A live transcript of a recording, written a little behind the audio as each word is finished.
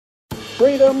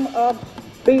freedom of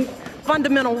speech,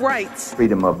 fundamental rights,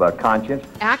 freedom of conscience,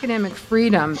 academic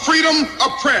freedom, freedom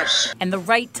of press, and the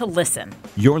right to listen.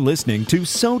 You're listening to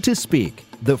So to Speak,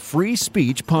 the free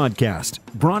speech podcast,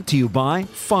 brought to you by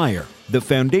FIRE, the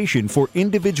Foundation for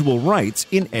Individual Rights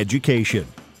in Education.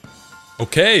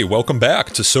 Okay, welcome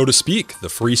back to So to Speak, the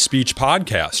free speech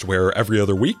podcast, where every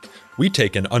other week we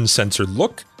take an uncensored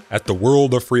look at the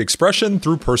world of free expression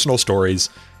through personal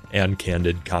stories and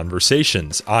candid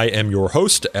conversations. I am your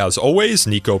host, as always,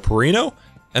 Nico Perino,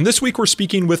 and this week we're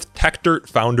speaking with Techdirt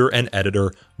founder and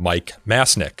editor Mike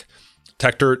Masnick.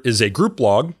 Techdirt is a group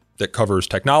blog that covers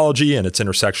technology and its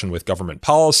intersection with government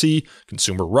policy,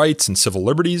 consumer rights, and civil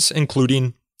liberties,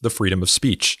 including the freedom of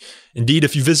speech. Indeed,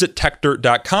 if you visit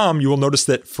techdirt.com, you will notice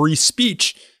that free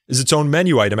speech is its own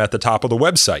menu item at the top of the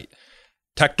website.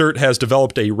 Techdirt has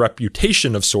developed a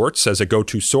reputation of sorts as a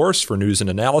go-to source for news and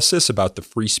analysis about the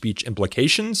free speech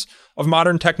implications of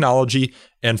modern technology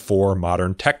and for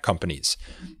modern tech companies.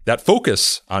 That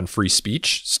focus on free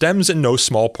speech stems in no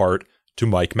small part to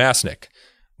Mike Masnick.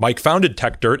 Mike founded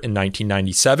Techdirt in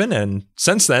 1997, and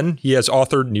since then, he has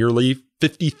authored nearly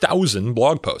 50,000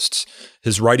 blog posts.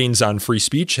 His writings on free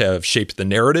speech have shaped the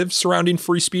narrative surrounding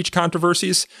free speech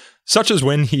controversies, such as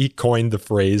when he coined the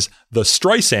phrase the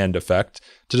Streisand effect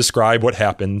to describe what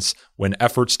happens when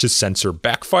efforts to censor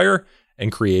backfire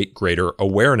and create greater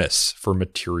awareness for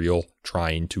material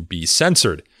trying to be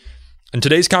censored. In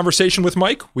today's conversation with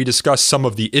Mike, we discuss some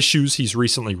of the issues he's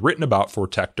recently written about for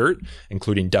Techdirt,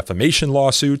 including defamation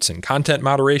lawsuits and content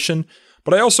moderation.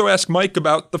 But I also ask Mike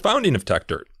about the founding of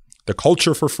Techdirt, the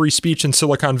culture for free speech in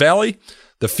Silicon Valley,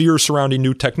 the fears surrounding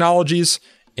new technologies,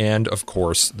 and of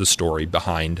course, the story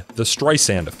behind the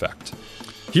Streisand effect.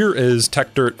 Here is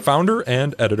Techdirt founder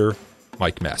and editor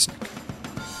Mike Masnick.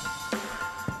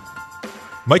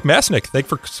 Mike Masnick, thanks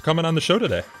for coming on the show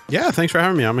today. Yeah, thanks for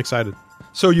having me. I'm excited.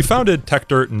 So you founded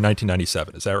Techdirt in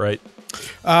 1997, is that right?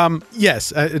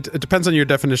 Yes, it depends on your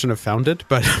definition of founded,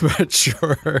 but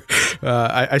sure.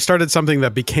 I started something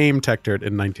that became Techdirt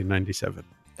in 1997.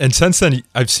 And since then,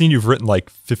 I've seen you've written like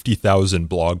 50,000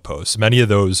 blog posts. Many of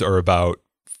those are about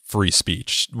free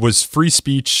speech. Was free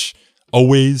speech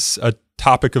always a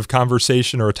topic of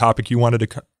conversation or a topic you wanted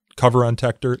to cover on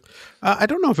Techdirt? I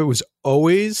don't know if it was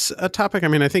always a topic. I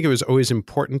mean, I think it was always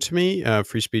important to me.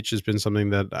 Free speech has been something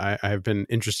that I've been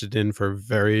interested in for a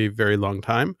very, very long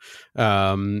time.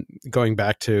 Going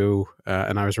back to,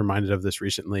 and I was reminded of this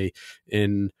recently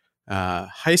in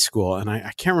high school, and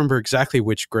I can't remember exactly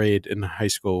which grade in high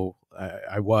school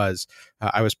I was.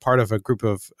 I was part of a group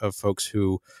of folks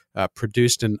who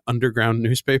produced an underground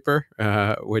newspaper,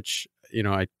 which, you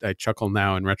know, I chuckle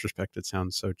now in retrospect. It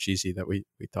sounds so cheesy that we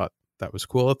thought that was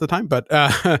cool at the time. But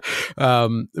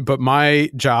my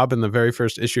job in the very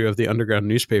first issue of the underground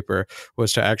newspaper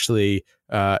was to actually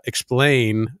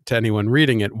explain to anyone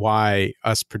reading it why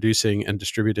us producing and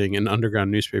distributing an underground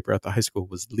newspaper at the high school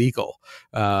was legal.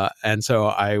 And so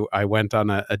I went on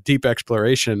a deep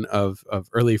exploration of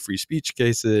early free speech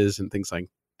cases and things like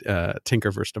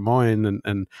Tinker versus Des Moines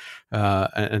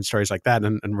and stories like that,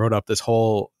 and wrote up this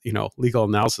whole, you know, legal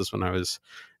analysis when I was,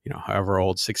 you know, however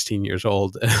old, 16 years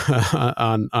old,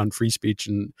 on free speech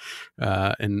in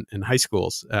high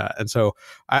schools. And so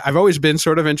I've always been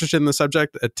sort of interested in the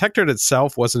subject. Techdirt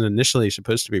itself wasn't initially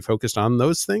supposed to be focused on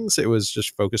those things. It was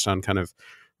just focused on kind of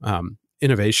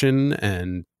innovation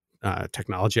and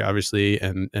technology, obviously,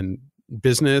 and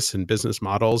business and business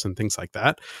models and things like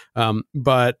that.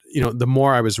 But, you know, the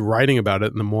more I was writing about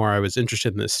it and the more I was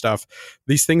interested in this stuff,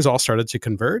 these things all started to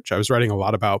converge. I was writing a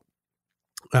lot about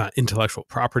intellectual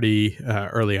property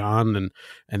early on,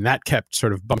 and that kept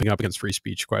sort of bumping up against free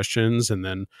speech questions. And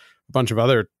then a bunch of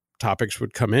other topics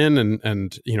would come in,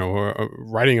 and you know,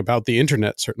 writing about the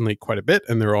internet certainly quite a bit.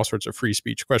 And there are all sorts of free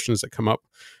speech questions that come up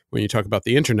when you talk about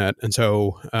the internet. And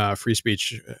so free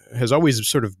speech has always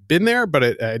sort of been there,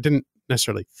 but I didn't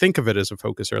necessarily think of it as a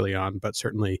focus early on, but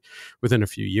certainly within a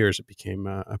few years, it became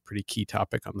a pretty key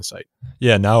topic on the site.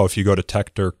 Yeah, now if you go to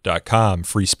techdirt.com,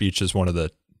 free speech is one of the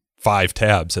 5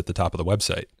 tabs at the top of the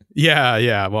website.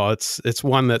 Yeah. Well, it's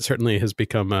one that certainly has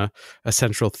become a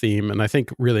central theme, and I think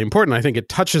really important. I think it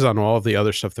touches on all of the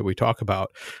other stuff that we talk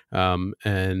about.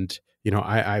 And you know,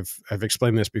 I've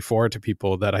explained this before to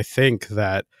people that I think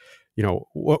that, you know,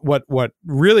 what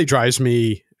really drives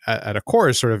me at a core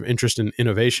is sort of interest in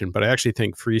innovation, but I actually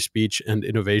think free speech and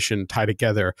innovation tie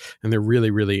together, and they're really,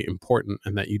 really important,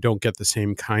 and that you don't get the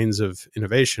same kinds of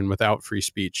innovation without free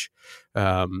speech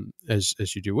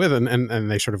as you do with,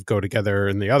 and they sort of go together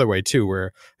in the other way too,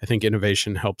 where I think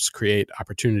innovation helps create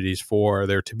opportunities for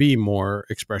there to be more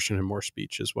expression and more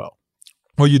speech as well.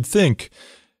 Well, you'd think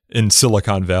in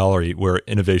Silicon Valley, where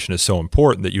innovation is so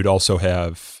important, that you'd also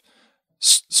have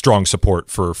strong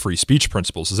support for free speech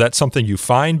principles. Is that something you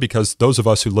find? Because those of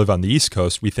us who live on the East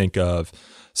Coast, we think of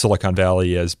Silicon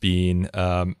Valley as being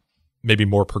maybe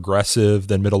more progressive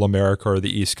than Middle America or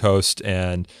the East Coast,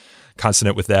 and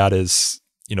consonant with that is,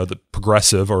 the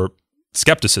progressive or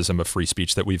skepticism of free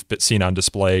speech that we've seen on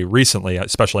display recently,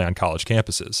 especially on college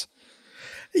campuses.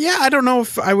 Yeah, I don't know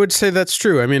if I would say that's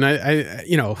true. I mean, I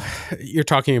you're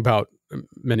talking about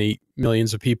many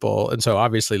millions of people, and so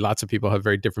obviously lots of people have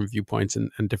very different viewpoints and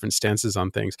different stances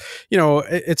on things.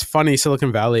 It's funny,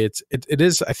 Silicon Valley. It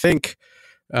is, I think,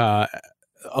 a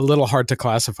little hard to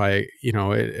classify.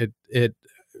 It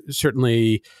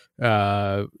certainly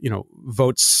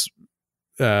votes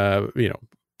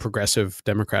progressive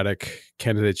Democratic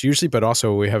candidates usually, but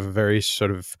also we have a very sort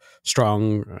of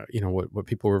strong, what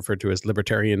people refer to as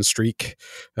libertarian streak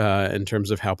in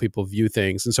terms of how people view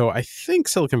things. And so I think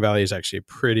Silicon Valley is actually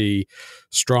pretty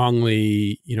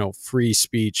strongly, free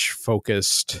speech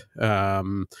focused,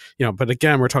 but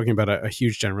again, we're talking about a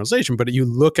huge generalization, but you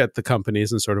look at the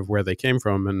companies and sort of where they came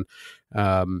from, and,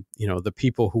 the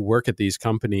people who work at these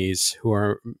companies who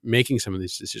are making some of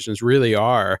these decisions really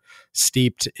are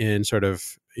steeped in sort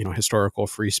of, historical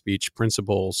free speech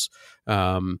principles,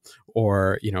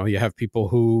 or, you have people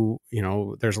who,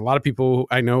 there's a lot of people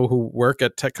I know who work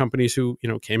at tech companies who,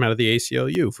 came out of the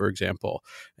ACLU, for example,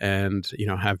 and,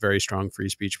 have very strong free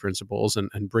speech principles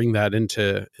and bring that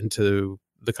into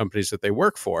the companies that they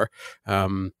work for.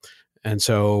 And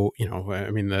so,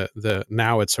 I mean, the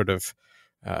now it's sort of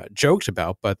joked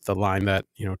about, but the line that,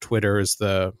 Twitter is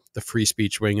the free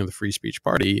speech wing of the free speech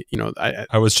party,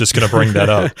 I was just going to bring that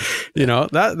up.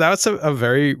 That's a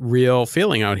very real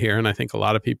feeling out here. And I think a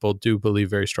lot of people do believe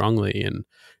very strongly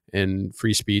in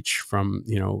free speech from,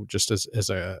 just as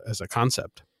a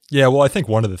concept. Yeah. Well, I think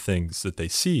one of the things that they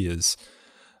see is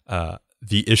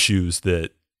the issues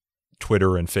that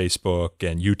Twitter and Facebook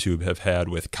and YouTube have had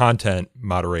with content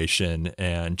moderation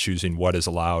and choosing what is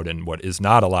allowed and what is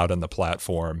not allowed on the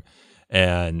platform.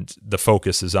 And the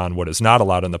focus is on what is not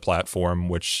allowed on the platform,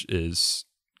 which is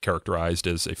characterized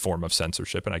as a form of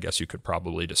censorship. And I guess you could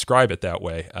probably describe it that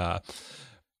way.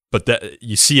 But that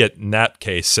you see it in that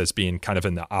case as being kind of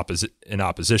in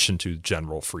opposition to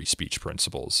general free speech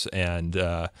principles. And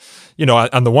on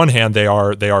the one hand, they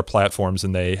are platforms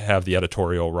and they have the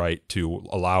editorial right to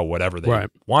allow whatever they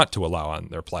want to allow on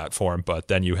their platform. But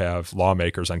then you have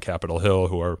lawmakers on Capitol Hill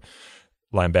who are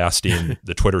lambasting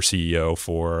the Twitter CEO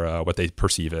for what they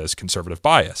perceive as conservative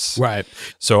bias. Right.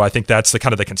 So I think that's the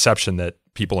kind of the conception that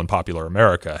people in popular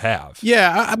America have.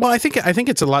 Yeah, well, I think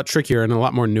it's a lot trickier and a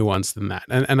lot more nuanced than that,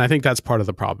 and I think that's part of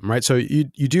the problem, right? So you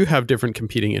do have different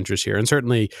competing interests here, and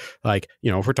certainly, like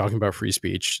if we're talking about free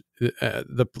speech,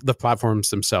 the platforms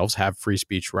themselves have free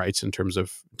speech rights in terms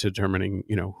of determining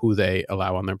who they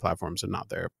allow on their platforms and not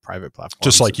their private platforms.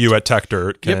 Just like you at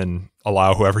TechDirt can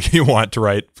allow whoever you want to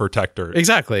write for TechDirt.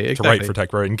 Exactly. To write for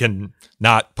TechDirt and can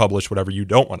not publish whatever you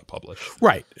don't want to publish.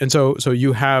 Right, and so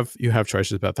you have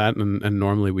choices about that, and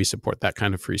normally we support that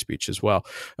kind of free speech as well.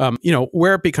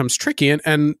 Where it becomes tricky,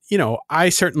 and I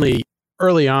certainly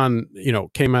early on,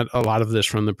 came at a lot of this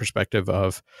from the perspective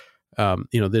of,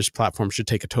 this platform should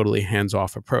take a totally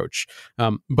hands-off approach.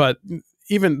 But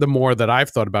even the more that I've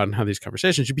thought about and have these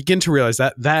conversations, you begin to realize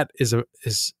that is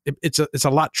a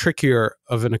lot trickier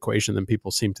of an equation than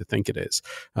people seem to think it is.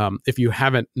 If you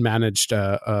haven't managed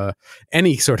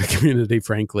any sort of community,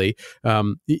 frankly,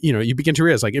 you begin to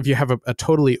realize, like, if you have a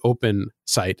totally open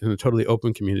site and a totally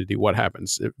open community, what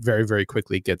happens? It very, very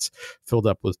quickly gets filled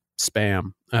up with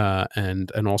spam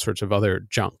and all sorts of other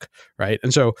junk, right?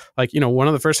 And so, like, one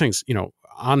of the first things,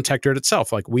 on TechDirt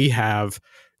itself, like, we have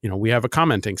a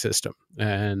commenting system,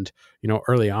 and,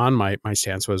 early on my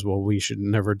stance was, well, we should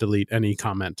never delete any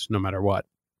comment no matter what.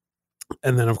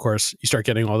 And then, of course, you start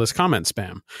getting all this comment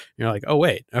spam. You're like, oh,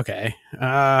 wait, okay.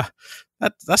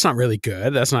 That's not really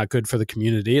good. That's not good for the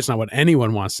community. It's not what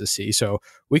anyone wants to see. So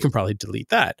we can probably delete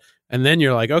that. And then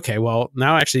you're like, okay, well,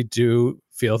 now I actually do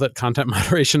feel that content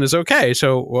moderation is okay.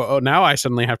 So now I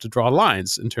suddenly have to draw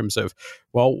lines in terms of,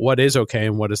 well, what is okay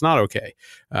and what is not okay.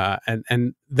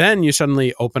 And then you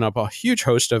suddenly open up a huge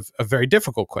host of very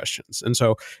difficult questions. And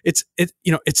so it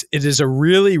is a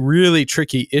really, really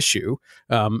tricky issue.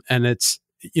 And it's,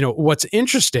 what's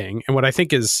interesting and what I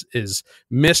think is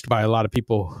missed by a lot of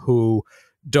people who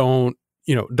don't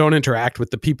interact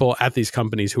with the people at these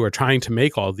companies who are trying to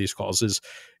make all of these calls is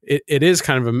it is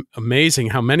kind of amazing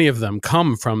how many of them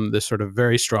come from this sort of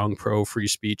very strong pro free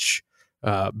speech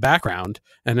background.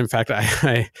 And in fact,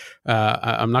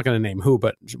 I'm not going to name who,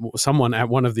 but someone at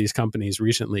one of these companies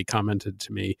recently commented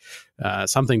to me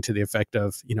something to the effect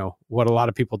of, what a lot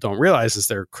of people don't realize is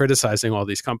they're criticizing all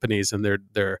these companies and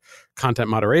their content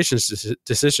moderation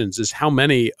decisions is how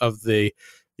many of the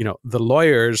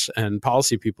lawyers and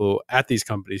policy people at these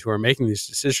companies who are making these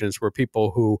decisions were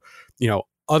people who,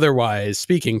 otherwise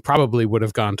speaking, probably would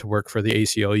have gone to work for the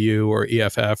ACLU or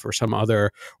EFF or some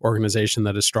other organization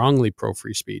that is strongly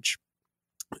pro-free speech.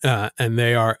 And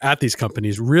they are at these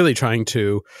companies really trying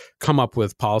to come up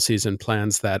with policies and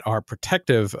plans that are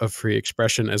protective of free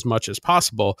expression as much as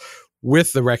possible,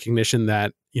 with the recognition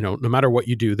that, no matter what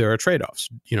you do, there are trade-offs.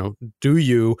 Do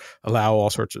you allow all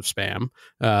sorts of spam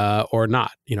or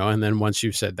not? And then once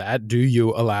you've said that, do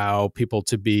you allow people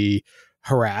to be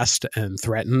harassed and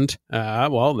threatened?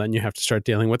 Well, then you have to start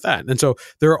dealing with that. And so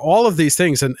there are all of these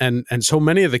things, and so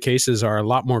many of the cases are a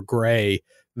lot more gray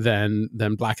than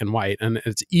black and white. And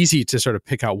it's easy to sort of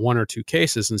pick out one or two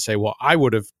cases and say, well, I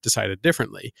would have decided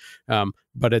differently.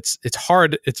 But it's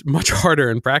hard. It's much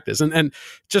harder in practice. And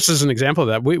just as an example of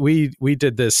that, we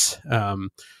did this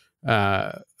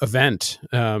event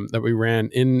that we ran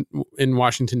in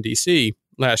Washington, D.C.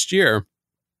 last year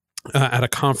at a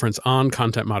conference on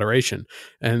content moderation.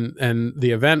 And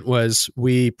the event was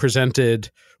we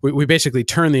basically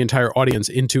turned the entire audience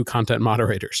into content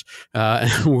moderators.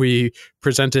 And we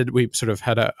sort of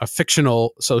had a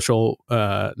fictional social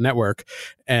network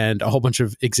and a whole bunch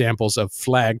of examples of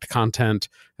flagged content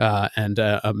and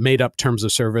made up terms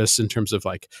of service in terms of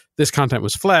like, this content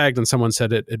was flagged and someone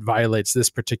said it violates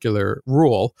this particular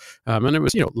rule. And it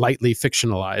was, lightly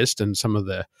fictionalized, and some of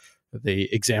the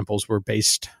examples were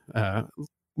based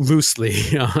loosely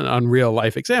on real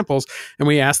life examples. And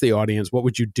we asked the audience, what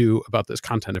would you do about this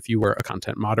content if you were a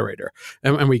content moderator?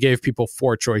 And we gave people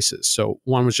 4 choices. So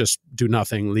one was just do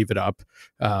nothing, leave it up.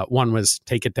 One was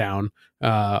take it down.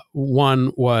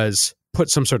 One was put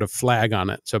some sort of flag on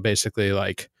it. So basically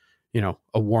like,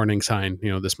 a warning sign,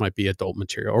 this might be adult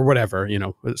material or whatever,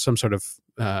 some sort of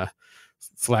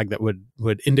flag that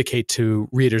would indicate to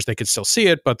readers they could still see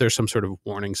it, but there's some sort of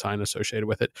warning sign associated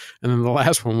with it. And then the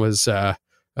last one was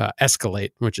escalate,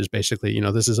 which is basically,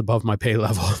 this is above my pay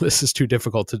level. This is too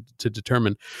difficult to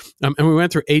determine. And we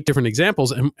went through 8 different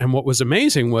examples. And what was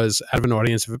amazing was out of an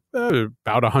audience of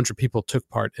about 100 people took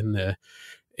part in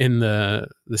the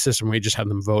system. We just had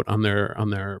them vote on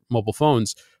their mobile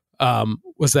phones.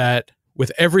 Was that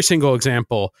with every single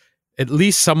example, at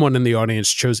least someone in the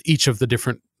audience chose each of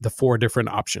the 4 different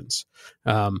options.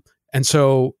 And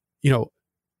so,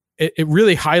 it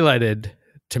really highlighted,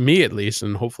 to me at least,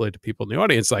 and hopefully to people in the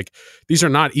audience, like, these are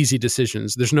not easy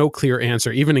decisions. There's no clear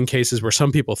answer, even in cases where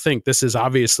some people think this is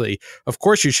obviously, of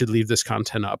course you should leave this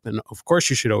content up, and of course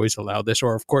you should always allow this,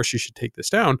 or of course you should take this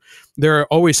down. There's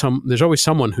always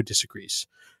someone who disagrees.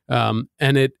 And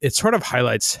it sort of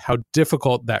highlights how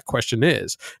difficult that question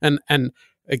is. And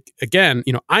again,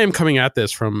 I am coming at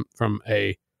this from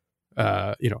a,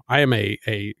 I am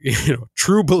a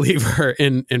true believer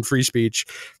in free speech,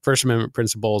 First Amendment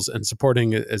principles, and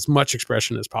supporting as much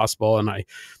expression as possible. And I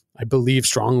believe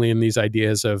strongly in these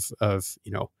ideas of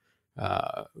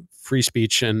free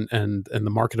speech and the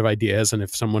market of ideas. And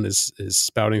if someone is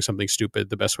spouting something stupid,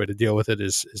 the best way to deal with it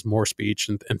is more speech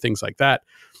and things like that.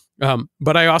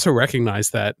 But I also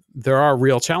recognize that there are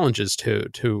real challenges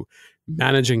to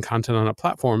managing content on a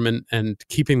platform and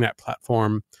keeping that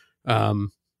platform,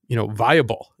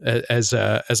 viable as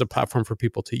a platform for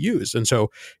people to use. And so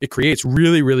it creates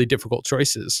really, really difficult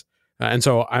choices. And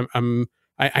so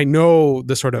I know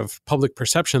the sort of public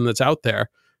perception that's out there,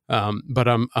 but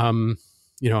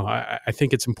I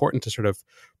think it's important to sort of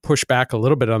push back a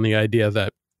little bit on the idea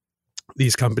that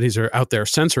these companies are out there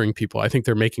censoring people. I think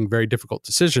they're making very difficult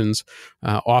decisions,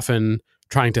 often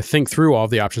trying to think through all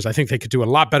the options. I think they could do a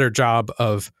lot better job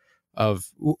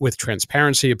with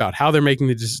transparency about how they're making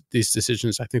these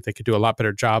decisions. I think they could do a lot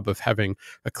better job of having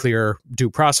a clear due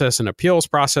process and appeals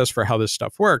process for how this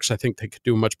stuff works. I think they could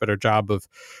do a much better job of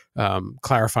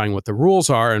clarifying what the rules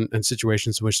are in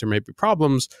situations in which there may be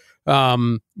problems.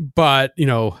 But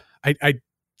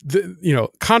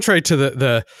contrary to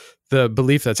the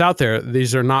belief that's out there,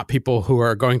 these are not people who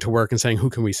are going to work and saying, who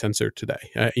can we censor today?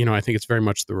 I think it's very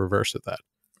much the reverse of that.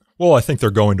 Well, I think they're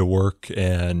going to work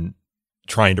and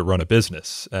trying to run a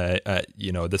business.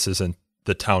 This isn't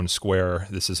the town square.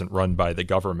 This isn't run by the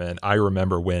government. I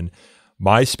remember when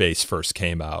MySpace first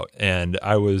came out, and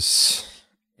I was,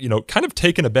 kind of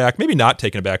taken aback, maybe not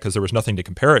taken aback because there was nothing to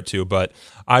compare it to, but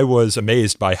I was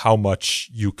amazed by how much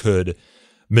you could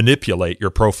manipulate your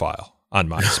profile. on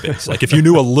MySpace. Like if you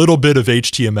knew a little bit of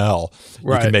HTML,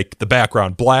 you could make the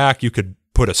background black. You could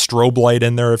put a strobe light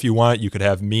in there if you want. You could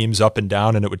have memes up and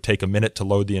down, and it would take a minute to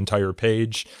load the entire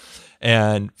page.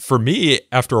 And for me,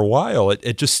 after a while,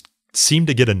 it just seemed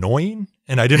to get annoying,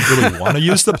 and I didn't really want to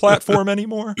use the platform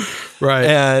anymore. Right.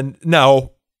 And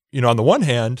now, on the one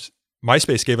hand,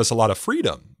 MySpace gave us a lot of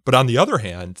freedom, but on the other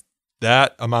hand,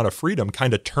 that amount of freedom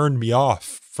kind of turned me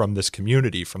off from this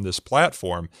community, from this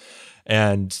platform.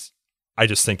 And I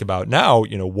just think about now,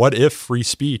 what if free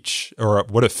speech, or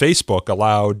what if Facebook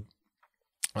allowed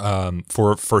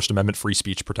for First Amendment free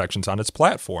speech protections on its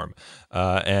platform,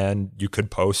 and you could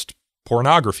post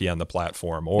pornography on the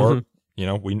platform, or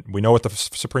we know what the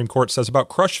Supreme Court says about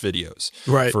crush videos,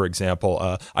 right? For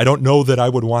example, I don't know that I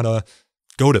would want to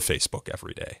go to Facebook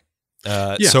every day.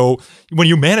 So when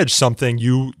you manage something,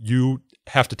 you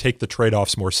have to take the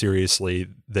trade-offs more seriously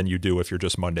than you do if you're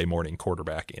just Monday morning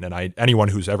quarterbacking. And anyone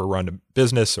who's ever run a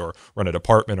business or run a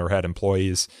department or had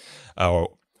employees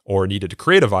or needed to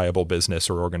create a viable business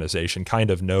or organization kind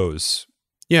of knows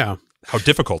how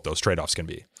difficult those trade-offs can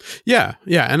be. Yeah.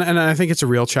 And I think it's a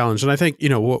real challenge. And I think,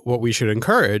 what we should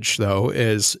encourage, though,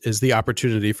 is the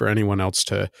opportunity for anyone else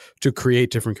to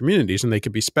create different communities, and they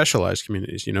could be specialized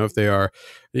communities. If they are,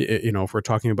 if we're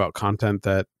talking about content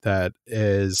that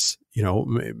is,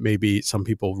 maybe some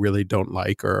people really don't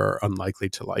like or are unlikely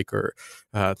to like, or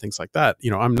things like that.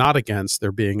 I'm not against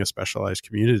there being a specialized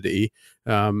community,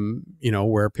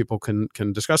 where people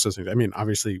can discuss those things. I mean,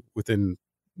 obviously within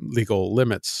legal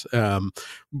limits,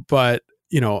 but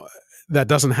that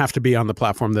doesn't have to be on the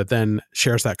platform that then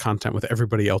shares that content with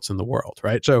everybody else in the world,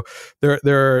 right? So there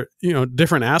are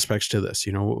different aspects to this,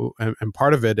 and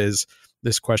part of it is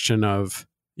this question of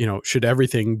should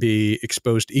everything be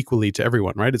exposed equally to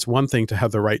everyone, right? It's one thing to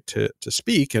have the right to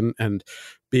speak, and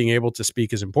being able to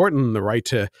speak is important, and the right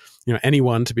to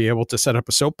anyone to be able to set up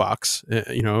a soapbox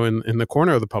in the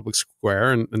corner of the public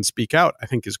square and speak out, I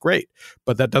think is great.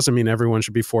 But that doesn't mean everyone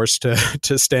should be forced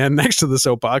to stand next to the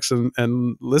soapbox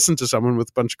and listen to someone with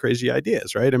a bunch of crazy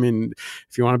ideas, right? I mean,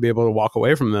 if you want to be able to walk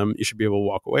away from them, you should be able to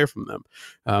walk away from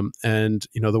them. And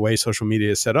the way social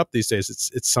media is set up these days,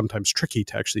 it's sometimes tricky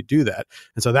to actually do that.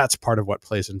 And so that's part of what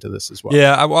plays into this as well.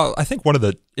 Yeah, well, I think one of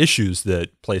the issues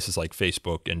that places like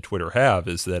Facebook and Twitter have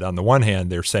is that on the one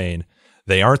hand, they're saying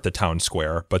they aren't the town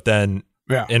square, but then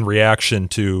in reaction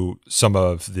to some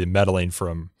of the meddling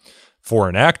from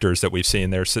foreign actors that we've seen,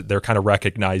 they're kind of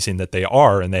recognizing that they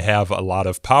are, and they have a lot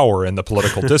of power in the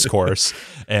political discourse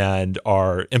and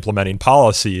are implementing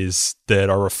policies that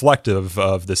are reflective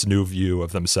of this new view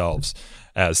of themselves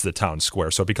as the town square.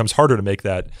 So it becomes harder to make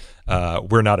that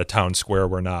we're not a town square,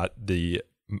 we're not the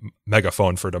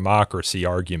megaphone for democracy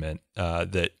argument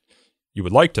that you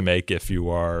would like to make if you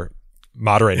are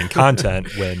moderating content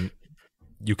when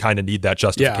you kind of need that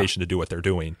justification to do what they're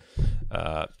doing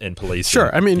in police.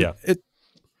 Sure. I mean,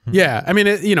 I mean,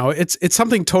 it's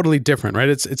something totally different, right?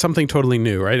 It's something totally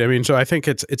new, right? I mean, so I think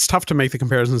it's tough to make the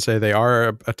comparison and say they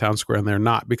are a town square and they're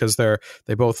not, because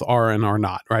they both are and are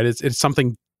not, right? It's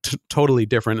something totally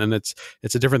different, and it's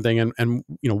a different thing. And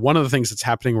one of the things that's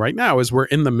happening right now is we're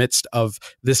in the midst of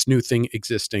this new thing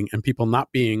existing, and people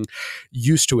not being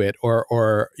used to it,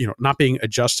 or not being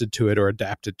adjusted to it or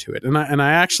adapted to it. And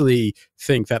I actually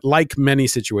think that, like many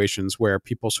situations where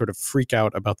people sort of freak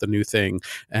out about the new thing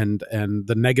and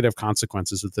the negative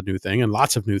consequences of the new thing, and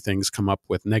lots of new things come up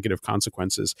with negative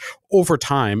consequences, over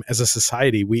time as a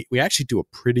society, we actually do a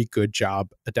pretty good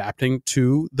job adapting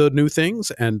to the new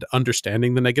things and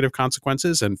understanding the negative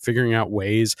consequences and figuring out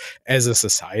ways as a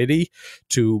society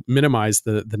to minimize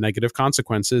the negative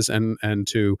consequences and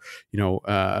to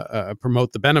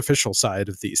promote the beneficial side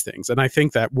of these things. And I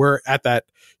think that we're at that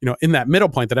in that middle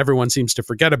point that everyone seems to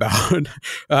forget about,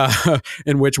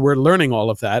 in which we're learning all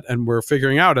of that and we're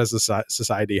figuring out as a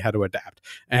society how to adapt.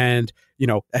 And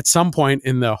at some point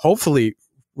in the hopefully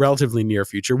relatively near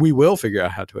future, we will figure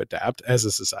out how to adapt as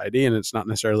a society, and it's not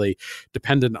necessarily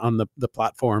dependent on the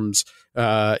platforms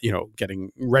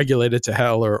getting regulated to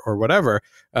hell or whatever,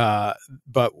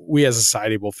 but we as a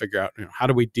society will figure out how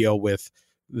do we deal with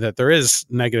that there is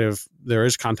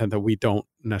content that we don't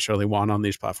necessarily want on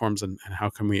these platforms, and how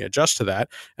can we adjust to that.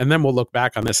 And then we'll look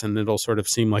back on this and it'll sort of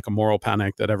seem like a moral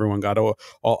panic that everyone got all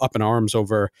up in arms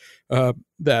over,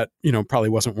 that probably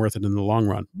wasn't worth it in the long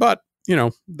run. But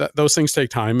those things take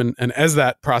time. And as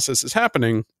that process is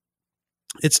happening,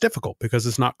 it's difficult because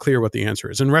it's not clear what the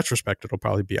answer is. In retrospect, it'll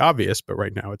probably be obvious, but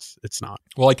right now it's not.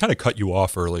 Well, I kind of cut you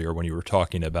off earlier when you were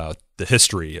talking about the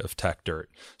history of tech dirt.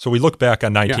 So we look back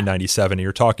on 1997 and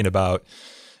you're talking about,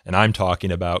 and I'm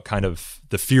talking about kind of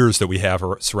the fears that we have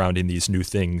surrounding these new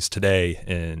things today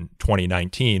in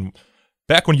 2019.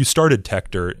 back when you started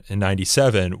Techdirt in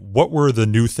 97, what were the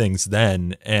new things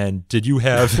then? And did you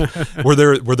have, were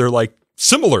there like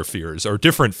similar fears or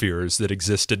different fears that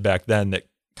existed back then that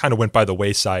kind of went by the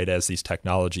wayside as these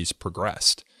technologies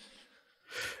progressed?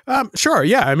 Sure.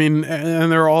 Yeah. I mean,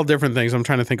 and they're all different things. I'm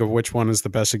trying to think of which one is the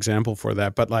best example for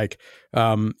that. But like,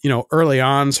 early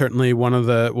on, certainly one of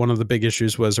the big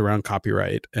issues was around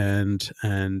copyright and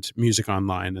music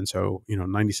online. And so,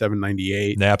 97,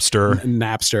 98.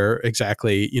 Napster.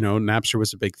 Exactly. Napster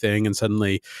was a big thing. And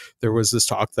suddenly there was this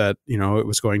talk that, it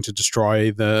was going to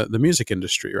destroy the music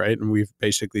industry. Right. And we've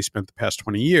basically spent the past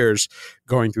 20 years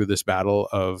going through this battle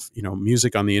of,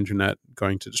 music on the internet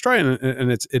going to destroy it.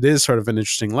 And it is sort of an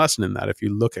interesting lesson in that if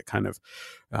you look at kind of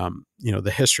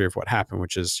the history of what happened,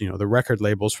 which is the record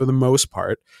labels for the most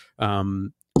part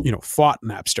fought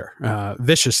Napster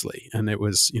viciously, and it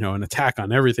was an attack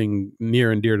on everything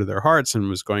near and dear to their hearts, and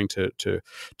was going to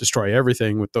destroy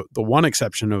everything, with the one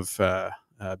exception of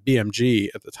BMG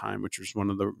at the time, which was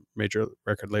one of the major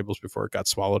record labels before it got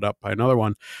swallowed up by another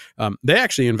one. They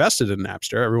actually invested in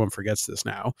Napster. Everyone forgets this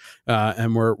now.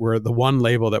 And we're the one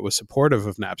label that was supportive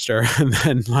of Napster. And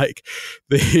then like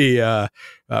the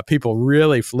people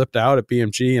really flipped out at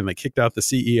BMG, and they kicked out the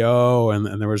CEO,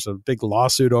 and there was a big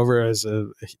lawsuit over it as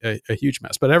a huge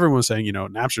mess. But everyone was saying,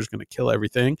 Napster's going to kill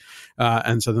everything.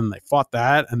 And so then they fought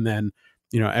that. And then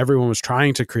everyone was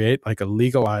trying to create like a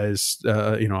legalized,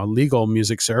 a legal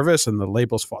music service, and the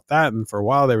labels fought that. And for a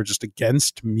while, they were just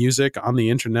against music on the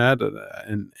internet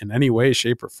in any way,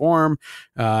 shape, or form.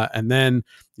 And then,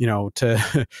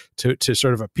 to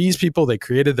sort of appease people, they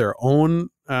created their own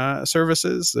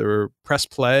services. There were Press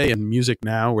Play and Music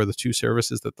Now were the two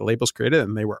services that the labels created,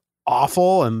 and they were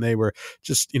awful, and they were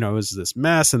just, it was this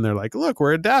mess, and they're like, look,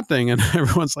 we're adapting, and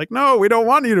everyone's like, no, we don't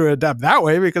want you to adapt that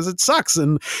way because it sucks,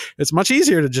 and it's much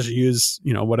easier to just use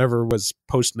whatever was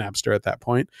post Napster at that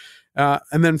point.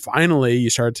 And then finally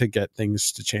you started to get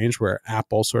things to change, where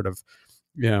Apple sort of,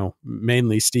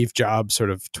 mainly Steve Jobs sort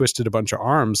of twisted a bunch of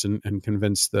arms and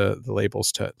convinced the labels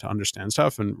to understand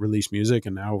stuff and release music.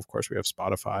 And now, of course, we have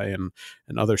Spotify and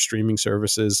other streaming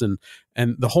services,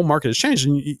 and the whole market has changed.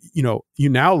 And, you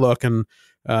now look, and,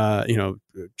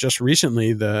 just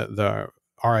recently the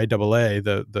RIAA,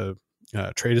 the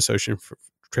trade association for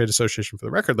the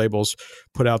record labels,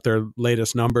 put out their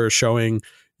latest numbers showing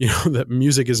that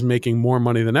music is making more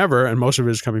money than ever, and most of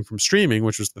it is coming from streaming,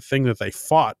 which was the thing that they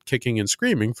fought kicking and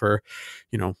screaming for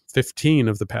 15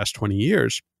 of the past 20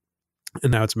 years,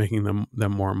 and now it's making them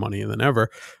more money than ever.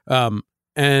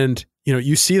 And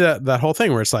you see that whole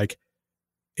thing where it's like,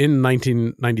 in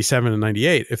 1997 and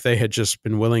 98, if they had just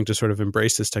been willing to sort of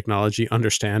embrace this technology,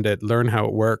 understand it, learn how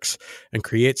it works, and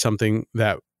create something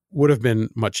that would have been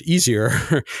much easier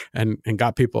and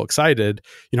got people excited.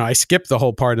 I skipped the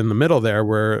whole part in the middle there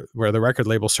where the record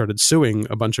label started suing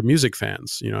a bunch of music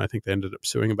fans. I think they ended up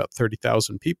suing about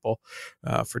 30,000 people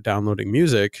for downloading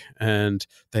music, and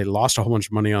they lost a whole bunch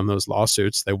of money on those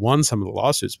lawsuits. They won some of the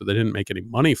lawsuits, but they didn't make any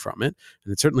money from it.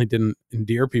 And it certainly didn't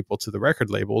endear people to the record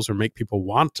labels or make people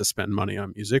want to spend money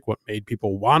on music. What made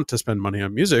people want to spend money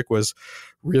on music was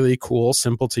really cool,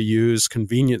 simple to use,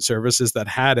 convenient services that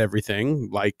had everything,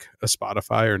 like a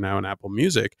Spotify or now an Apple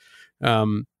Music.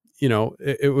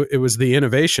 It was the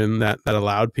innovation that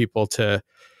allowed people to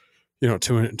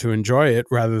enjoy it,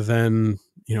 rather than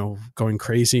going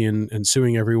crazy and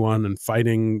suing everyone and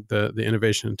fighting the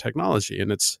innovation in technology.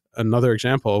 And it's another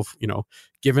example of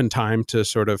given time to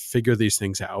sort of figure these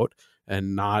things out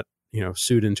and not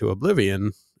sued into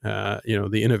oblivion.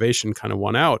 The innovation kind of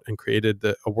won out and created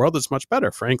a world that's much better.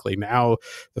 Frankly, now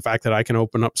the fact that I can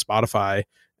open up Spotify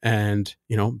and,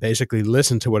 basically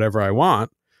listen to whatever I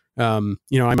want. I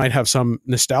might have some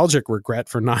nostalgic regret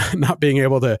for not being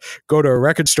able to go to a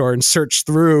record store and search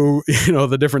through,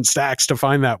 the different stacks to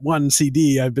find that one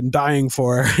CD I've been dying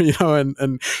for,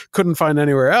 and couldn't find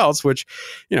anywhere else, which,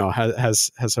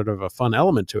 has sort of a fun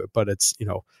element to it. But it's,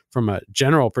 from a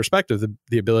general perspective,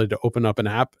 the ability to open up an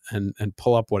app and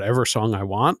pull up whatever song I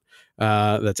want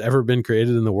that's ever been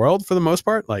created in the world, for the most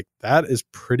part, like that is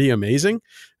pretty amazing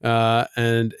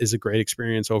and is a great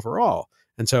experience overall.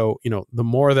 And so, the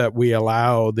more that we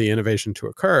allow the innovation to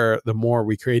occur, the more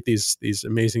we create these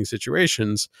amazing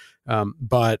situations.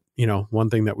 But, one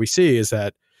thing that we see is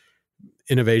that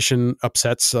innovation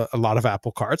upsets a lot of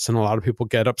apple carts, and a lot of people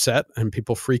get upset and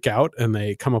people freak out, and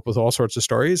they come up with all sorts of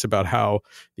stories about how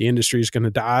the industry is going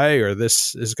to die, or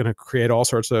this is going to create all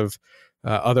sorts of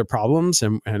other problems.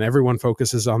 And everyone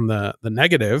focuses on the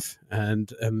negative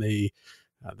and the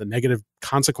negative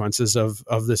consequences of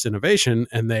this innovation,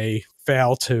 and they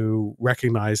fail to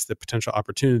recognize the potential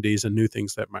opportunities and new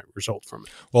things that might result from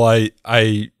it. Well,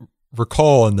 I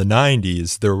recall in the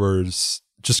 90s, there was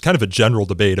just kind of a general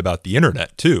debate about the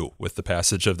internet too, with the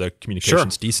passage of the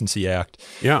Communications Decency Act.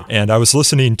 Yeah. And I was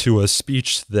listening to a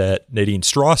speech that Nadine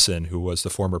Strawson, who was the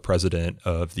former president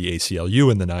of the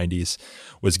ACLU in the 90s,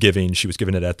 was giving. She was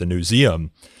giving it at the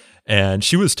Newseum. And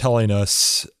she was telling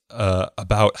us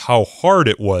about how hard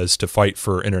it was to fight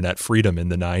for internet freedom in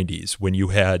the 90s when you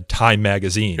had Time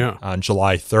magazine on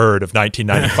July 3rd of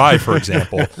 1995, for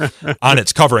example, on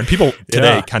its cover. And people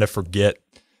today kind of forget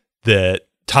that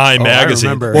Time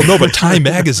magazine. But Time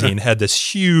magazine had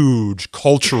this huge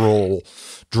cultural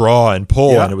draw and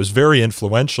pull, and it was very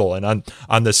influential. And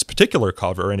on this particular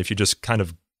cover, and if you just kind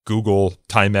of Google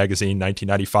Time magazine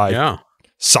 1995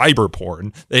 cyber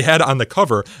porn, they had on the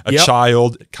cover a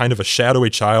child, kind of a shadowy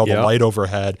child, a light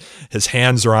overhead. His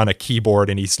hands are on a keyboard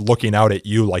and he's looking out at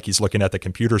you like he's looking at the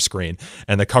computer screen.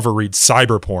 And the cover reads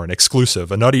cyber porn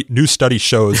exclusive. A new study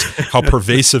shows how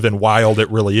pervasive and wild it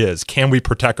really is. Can we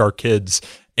protect our kids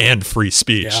and free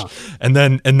speech? And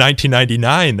then in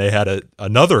 1999, they had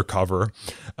another cover,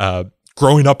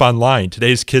 growing up online.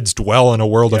 Today's kids dwell in a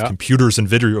world of computers and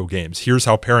video games. Here's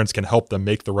how parents can help them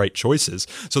make the right choices.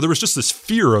 So there was just this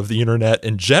fear of the internet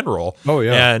in general.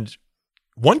 And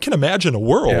one can imagine a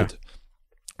world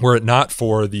were it not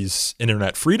for these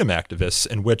internet freedom activists,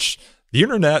 in which the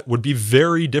internet would be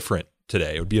very different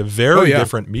today. It would be a very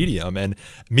different medium. And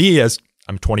me, as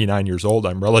I'm 29 years old,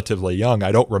 I'm relatively young,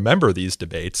 I don't remember these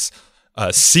debates,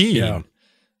 seeing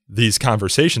these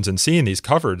conversations and seeing these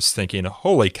covers, thinking,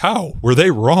 holy cow, were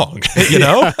they wrong?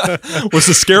 Was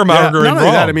the scaremongering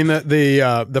wrong? That, I mean,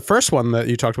 the first one that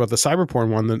you talked about, the cyber porn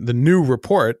one, the new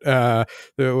report,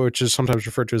 which is sometimes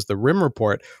referred to as the RIM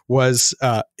report, was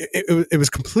it was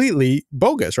completely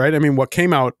bogus, right? I mean, what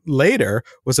came out later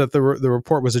was that the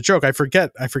report was a joke. I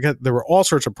forget. There were all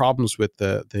sorts of problems with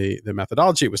the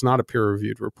methodology. It was not a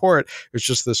peer-reviewed report. It was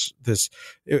just this.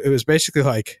 It was basically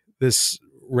like this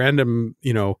random,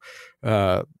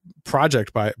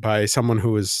 project by someone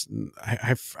who was,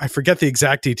 I forget the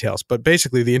exact details, but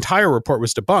basically the entire report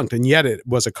was debunked, and yet it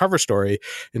was a cover story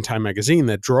in Time magazine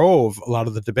that drove a lot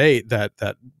of the debate that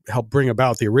helped bring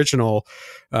about the original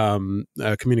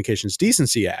Communications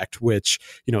Decency Act, which,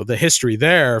 the history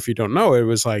there, if you don't know, it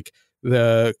was like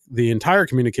the entire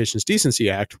Communications Decency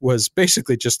Act was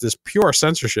basically just this pure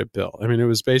censorship bill. I mean, it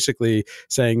was basically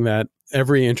saying that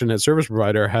every internet service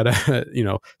provider had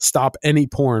to, stop any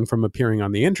porn from appearing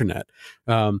on the internet.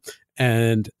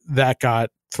 And that got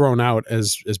thrown out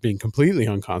as being completely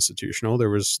unconstitutional. There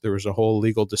was a whole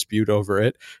legal dispute over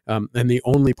it. And the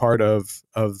only part of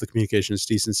the Communications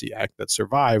Decency Act that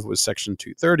survived was Section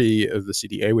 230 of the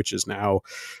CDA, which is now,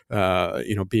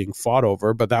 being fought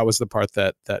over. But that was the part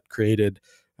that created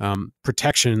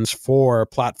protections for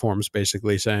platforms,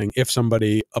 basically saying if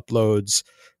somebody uploads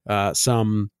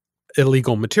some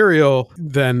illegal material,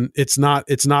 then it's not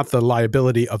the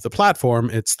liability of the platform,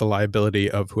 it's the liability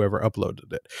of whoever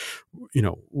uploaded it,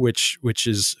 which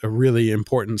is a really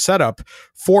important setup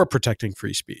for protecting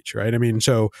free speech, right? I mean,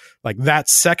 so like that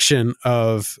section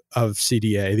of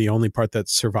CDA, the only part that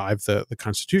survived the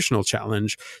constitutional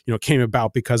challenge, came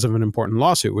about because of an important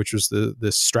lawsuit, which was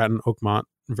this Stratton Oakmont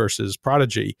versus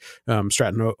Prodigy.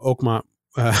 Stratton Oakmont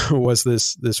was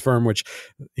this firm which,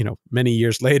 many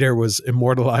years later was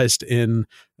immortalized in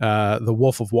the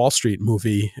Wolf of Wall Street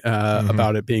movie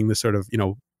about it being this sort of,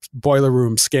 boiler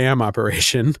room scam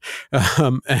operation.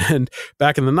 And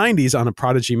back in the 90s on a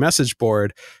Prodigy message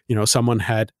board, someone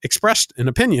had expressed an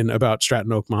opinion about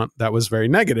Stratton Oakmont that was very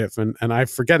negative. And I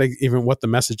forget even what the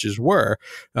messages were.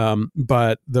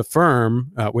 But the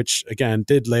firm, which again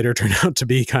did later turn out to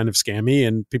be kind of scammy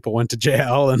and people went to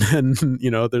jail and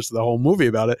there's the whole movie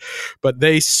about it, but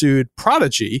they sued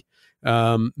Prodigy,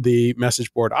 the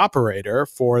message board operator,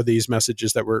 for these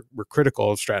messages that were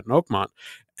critical of Stratton Oakmont.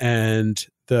 And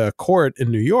the court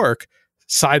in New York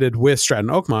sided with Stratton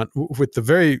Oakmont with the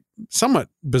very somewhat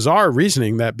bizarre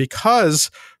reasoning that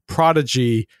because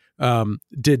Prodigy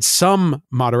did some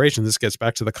moderation, this gets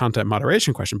back to the content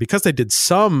moderation question, because they did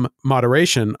some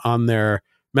moderation on their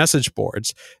message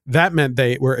boards, that meant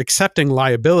they were accepting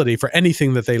liability for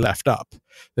anything that they left up.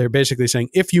 They're basically saying,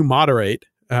 if you moderate,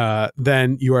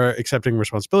 then you are accepting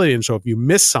responsibility. And so if you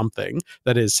miss something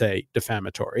that is, say,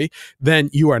 defamatory, then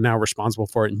you are now responsible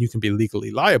for it and you can be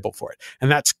legally liable for it.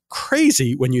 And that's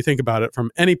crazy when you think about it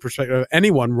from any perspective,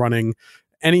 anyone running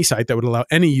any site that would allow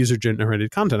any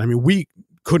user-generated content. I mean, we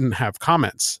couldn't have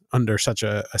comments under such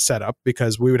a setup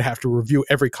because we would have to review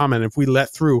every comment. If we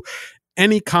let through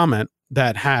any comment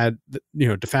that had,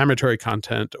 defamatory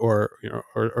content or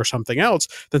something else,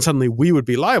 then suddenly we would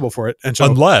be liable for it. And so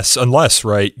unless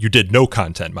right, you did no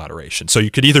content moderation. So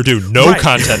you could either do no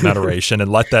content moderation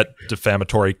and let that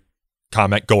defamatory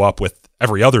comment go up with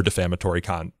every other defamatory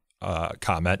comment.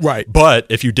 Right. But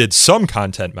if you did some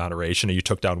content moderation and you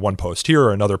took down one post here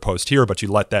or another post here, but you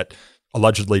let that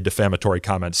allegedly defamatory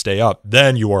comment stay up,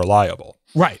 then you are liable.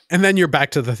 Right. And then you're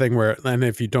back to the thing where, and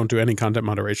if you don't do any content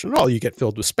moderation at all, you get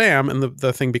filled with spam and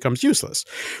the thing becomes useless.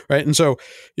 Right. And so,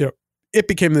 it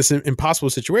became this impossible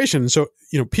situation. So,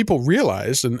 people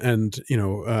realized, and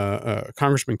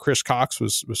Congressman Chris Cox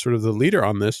was sort of the leader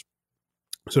on this,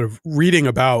 sort of reading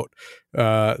about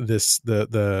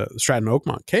the Stratton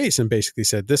Oakmont case, and basically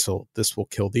said this will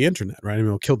kill the internet, right? I mean,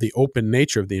 it'll kill the open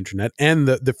nature of the internet and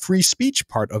the free speech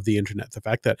part of the internet. The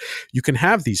fact that you can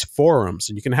have these forums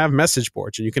and you can have message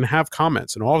boards and you can have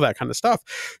comments and all of that kind of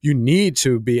stuff. You need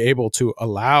to be able to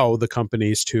allow the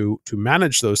companies to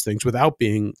manage those things without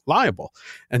being liable.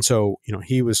 And so,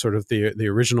 he was sort of the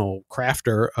original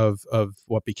crafter of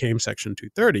what became Section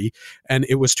 230, and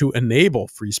it was to enable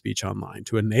free speech online,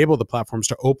 to enable the platforms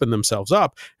to open themselves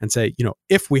up and say,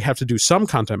 if we have to do some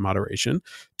content moderation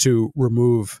to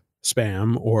remove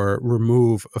spam or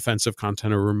remove offensive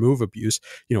content or remove abuse,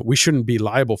 we shouldn't be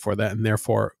liable for that. And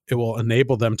therefore it will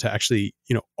enable them to actually,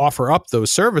 offer up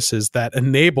those services that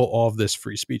enable all of this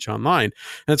free speech online. And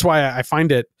that's why I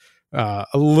find it a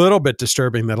little bit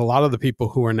disturbing that a lot of the people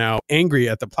who are now angry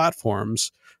at the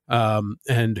platforms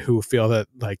and who feel that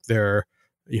like they're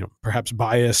perhaps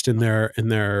biased in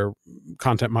their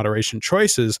content moderation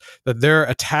choices, that they're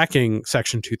attacking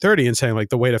Section 230 and saying like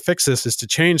the way to fix this is to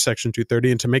change Section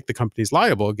 230 and to make the companies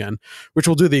liable again, which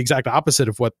will do the exact opposite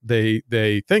of what they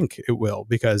think it will.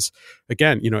 Because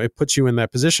again, it puts you in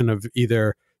that position of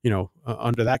either,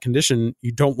 under that condition,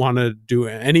 you don't want to do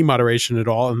any moderation at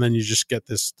all, and then you just get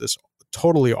this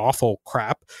totally awful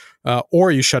crap,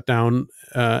 or you shut down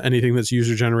anything that's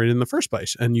user generated in the first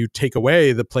place, and you take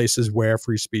away the places where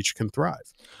free speech can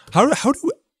thrive. How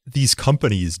do these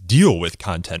companies deal with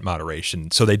content moderation?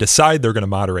 So they decide they're going to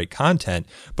moderate content,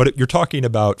 but you're talking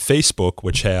about Facebook,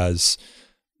 which has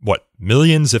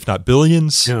millions, if not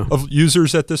billions of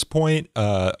users at this point.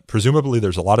 Presumably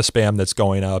there's a lot of spam that's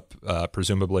going up.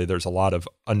 Presumably there's a lot of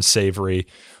unsavory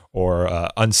or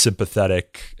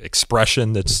unsympathetic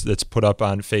expression that's put up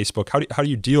on Facebook. How do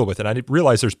you deal with it? I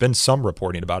realize there's been some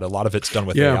reporting about it. A lot of it's done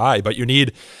with AI, but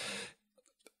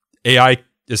AI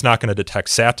is not going to detect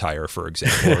satire, for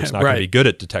example, or it's not going to be good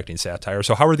at detecting satire.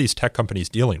 So how are these tech companies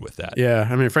dealing with that? Yeah,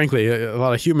 I mean, frankly, a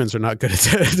lot of humans are not good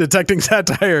at detecting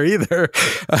satire either,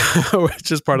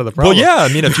 which is part of the problem. Well, yeah,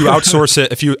 I mean, if you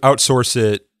outsource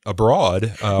it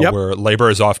abroad, where labor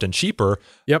is often cheaper,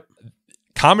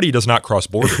 comedy does not cross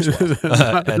borders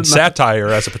well. And satire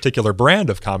as a particular brand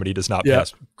of comedy does not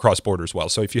cross borders well.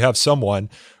 So if you have someone,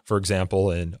 for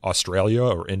example, in Australia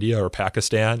or India or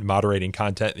Pakistan moderating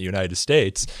content in the United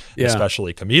States,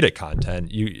 especially comedic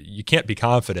content, you can't be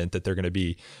confident that they're going to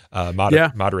be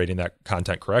moderating that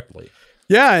content correctly.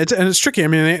 Yeah, it's tricky. I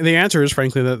mean, the answer is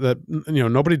frankly that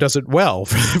nobody does it well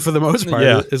for the most part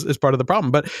is part of the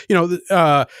problem. But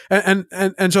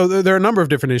and so there are a number of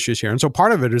different issues here. And so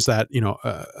part of it is that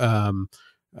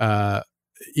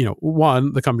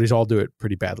one, the companies all do it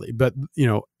pretty badly. But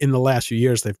in the last few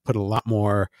years, they've put a lot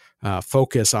more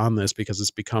focus on this because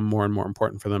it's become more and more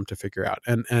important for them to figure out.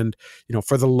 And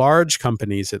for the large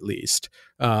companies, at least,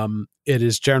 it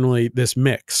is generally this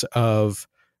mix of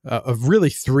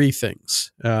really three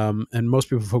things. And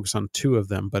most people focus on two of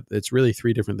them, but it's really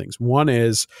three different things. One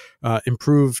is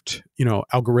improved,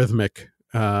 algorithmic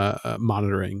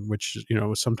monitoring, which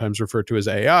is sometimes referred to as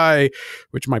AI,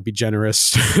 which might be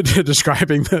generous to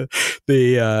describing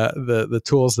the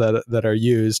tools that are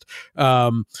used.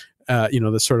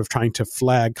 The sort of trying to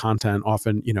flag content,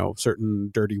 often, certain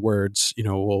dirty words,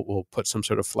 will put some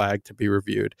sort of flag to be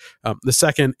reviewed. The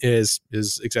second is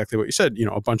exactly what you said,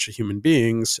 a bunch of human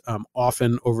beings,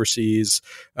 often overseas.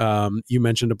 You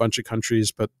mentioned a bunch of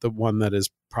countries, but the one that is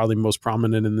probably most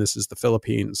prominent in this is the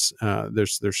Philippines.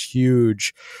 There's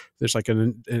like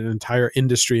an entire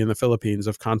industry in the Philippines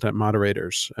of content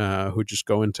moderators who just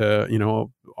go into,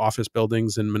 office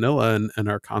buildings in Manila and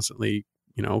are constantly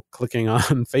clicking on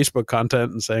Facebook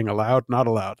content and saying allowed, not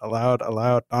allowed, allowed,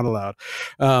 not allowed.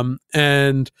 But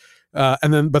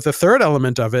the third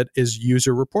element of it is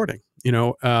user reporting.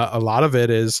 A lot of it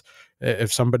is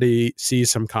if somebody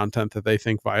sees some content that they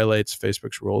think violates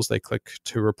Facebook's rules, they click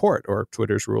to report, or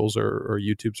Twitter's rules, or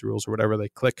YouTube's rules, or whatever, they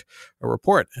click a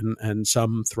report, and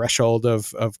some threshold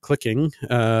of clicking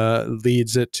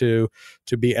leads it to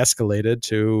be escalated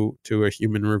to a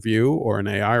human review or an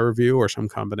AI review or some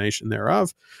combination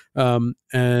thereof.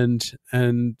 And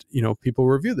people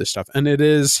review this stuff, and it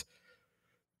is,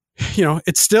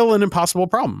 it's still an impossible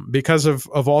problem because of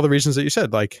all the reasons that you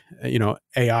said. Like,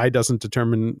 AI doesn't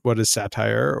determine what is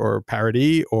satire or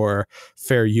parody or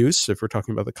fair use, if we're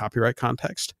talking about the copyright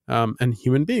context. And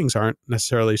human beings aren't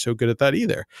necessarily so good at that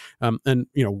either. And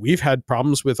we've had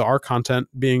problems with our content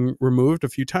being removed a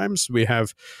few times. We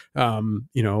have,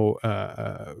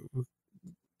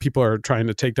 people are trying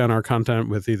to take down our content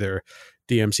with either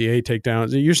DMCA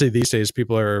takedowns. Usually these days,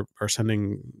 people are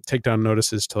sending takedown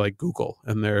notices to like Google,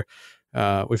 and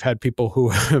we've had people who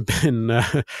have been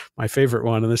my favorite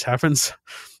one, and this happens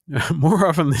more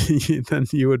often than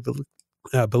you would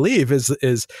believe,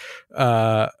 is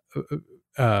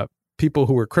people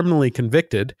who were criminally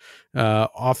convicted,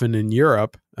 often in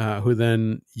Europe, who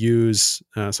then use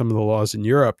some of the laws in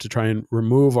Europe to try and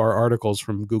remove our articles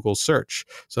from Google search,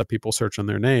 so that people search on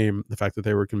their name. The fact that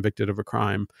they were convicted of a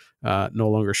crime no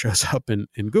longer shows up in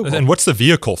Google. And what's the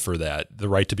vehicle for that? The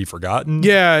right to be forgotten?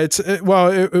 Yeah, it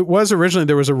was originally,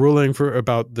 there was a ruling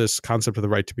about this concept of the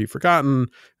right to be forgotten,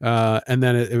 and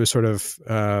then it was sort of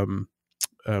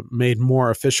made more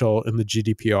official in the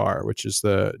GDPR, which is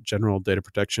the General Data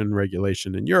Protection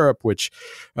Regulation in Europe, which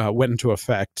went into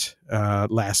effect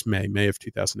last May of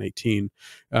 2018.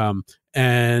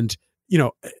 And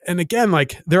again,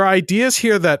 like, there are ideas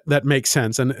here that make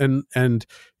sense, and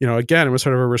again, it was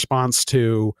sort of a response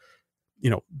to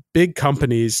big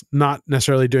companies not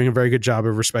necessarily doing a very good job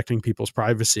of respecting people's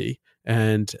privacy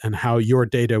and how your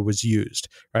data was used,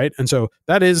 right? And so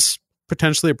that is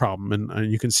potentially a problem,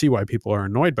 and you can see why people are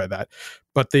annoyed by that.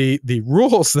 But the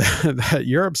rules that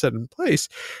Europe set in place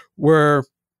were,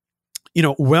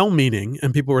 well-meaning,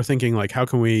 and people were thinking, like, how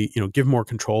can we, give more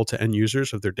control to end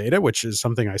users of their data, which is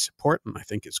something I support and I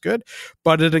think is good.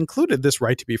 But it included this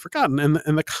right to be forgotten, and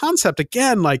the concept,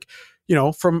 again, like,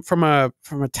 from a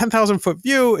 10,000 foot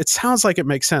view, it sounds like it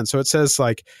makes sense. So it says,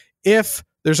 like, if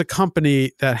there's a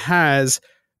company that has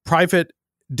private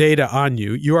data on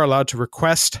you, you are allowed to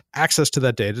request access to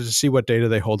that data to see what data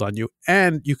they hold on you,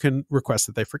 and you can request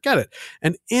that they forget it.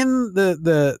 And in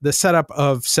the setup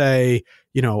of, say,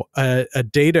 a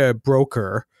data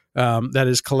broker that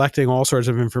is collecting all sorts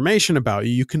of information about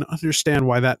you, you can understand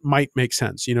why that might make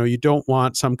sense. You don't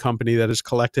want some company that has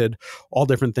collected all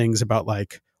different things about,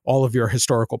 like, all of your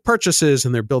historical purchases,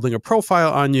 and they're building a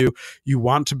profile on you. You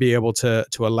want to be able to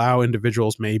allow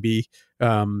individuals maybe,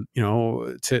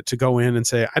 to go in and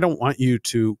say, I don't want you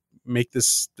to make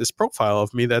this profile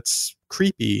of me that's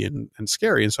creepy and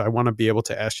scary, and so I want to be able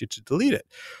to ask you to delete it.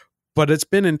 But it's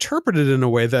been interpreted in a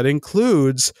way that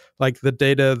includes, like, the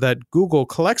data that Google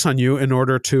collects on you in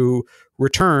order to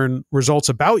return results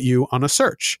about you on a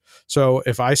search. So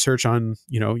if I search on,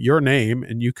 your name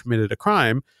and you committed a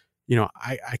crime,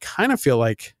 I kind of feel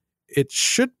like it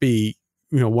should be,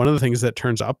 one of the things that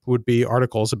turns up would be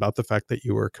articles about the fact that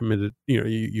you were committed,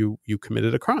 you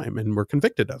committed a crime and were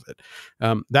convicted of it.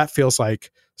 That feels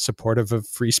like supportive of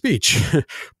free speech.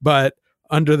 But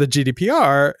under the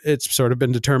GDPR, it's sort of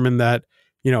been determined that,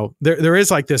 there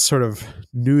is, like, this sort of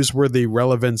newsworthy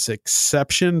relevance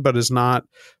exception, but is not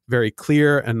very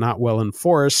clear and not well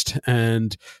enforced.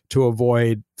 And to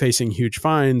avoid facing huge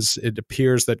fines, it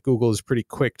appears that Google is pretty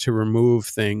quick to remove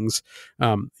things.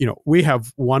 We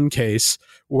have one case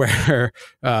where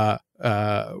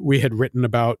we had written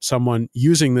about someone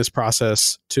using this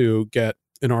process to get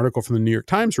an article from the New York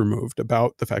Times removed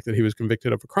about the fact that he was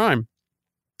convicted of a crime.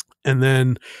 And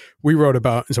then we wrote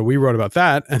about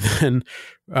that, and then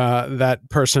that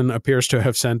person appears to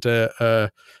have sent a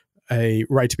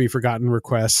right to be forgotten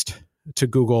request to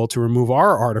Google to remove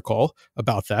our article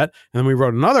about that. And then we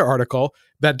wrote another article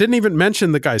that didn't even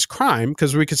mention the guy's crime,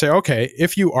 because we could say, okay,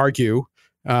 if you argue,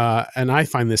 and I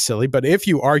find this silly, but if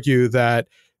you argue that,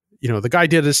 the guy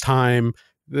did his time,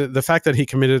 the fact that he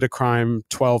committed a crime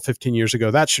 12, 15 years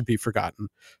ago, that should be forgotten.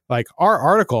 Like, our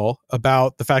article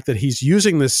about the fact that he's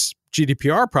using this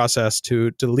GDPR process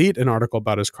to delete an article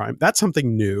about his crime, that's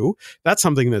something new. That's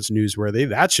something that's newsworthy.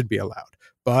 That should be allowed.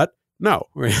 But no,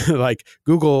 like,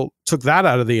 Google took that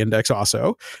out of the index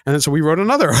also. And then so we wrote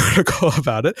another article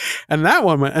about it, and that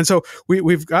one went. And so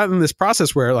we've gotten this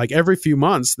process where, like, every few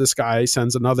months, this guy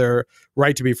sends another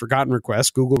right to be forgotten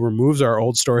request. Google removes our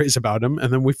old stories about him.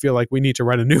 And then we feel like we need to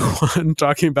write a new one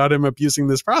talking about him abusing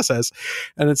this process.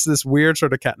 And it's this weird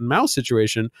sort of cat and mouse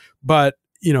situation. But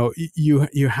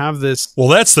you have this. Well,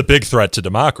 that's the big threat to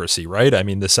democracy, right? I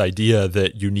mean, this idea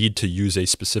that you need to use a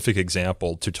specific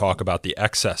example to talk about the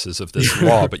excesses of this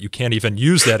law, but you can't even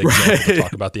use that example to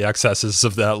talk about the excesses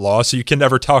of that law. So you can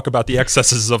never talk about the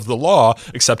excesses of the law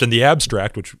except in the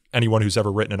abstract, which anyone who's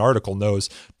ever written an article knows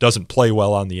doesn't play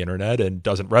well on the internet and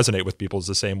doesn't resonate with people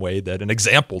the same way that an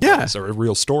example does or a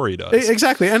real story does.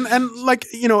 Exactly. And like,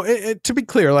 to be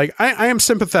clear, like I am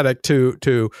sympathetic to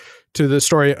the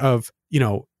story of,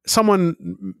 someone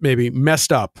maybe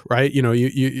messed up, right?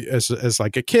 You as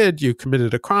like a kid, you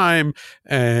committed a crime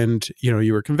and,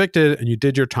 you were convicted and you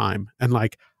did your time and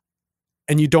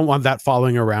you don't want that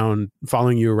following you around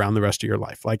the rest of your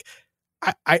life. Like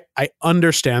I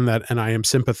understand that and I am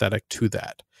sympathetic to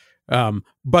that.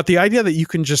 But the idea that you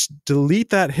can just delete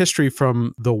that history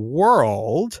from the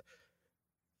world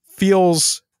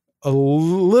feels a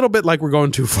little bit like we're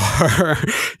going too far,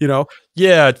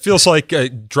 Yeah, it feels like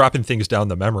dropping things down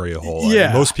the memory hole. Yeah. I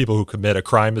mean, most people who commit a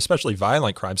crime, especially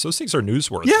violent crimes, those things are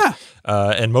newsworthy. Yeah.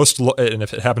 And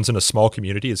if it happens in a small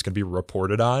community, it's going to be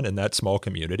reported on in that small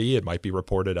community. It might be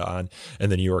reported on in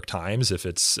the New York Times if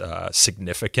it's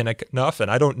significant enough.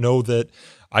 And I don't know that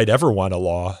I'd ever want a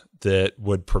law that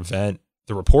would prevent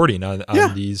the reporting on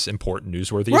these important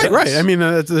newsworthy events. Right. I mean,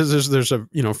 there's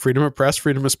a freedom of press,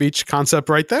 freedom of speech concept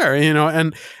right there,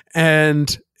 and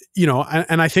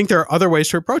I think there are other ways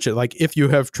to approach it. Like if you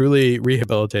have truly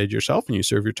rehabilitated yourself and you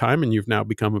serve your time and you've now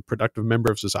become a productive member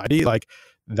of society, like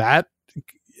that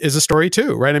is a story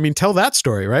too, right? I mean, tell that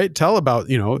story, right? Tell about,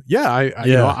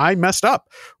 I messed up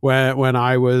when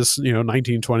I was,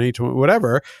 19, 20,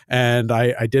 whatever. And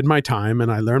I did my time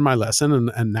and I learned my lesson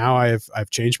and now I've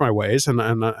changed my ways and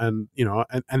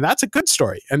that's a good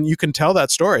story. And you can tell that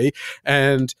story.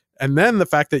 And then the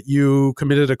fact that you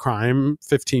committed a crime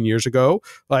 15 years ago,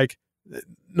 like,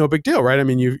 no big deal, right? I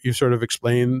mean, you sort of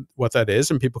explain what that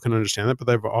is and people can understand that, but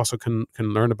they also can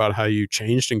learn about how you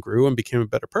changed and grew and became a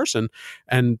better person.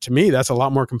 And to me, that's a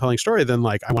lot more compelling story than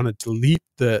like, I want to delete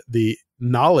the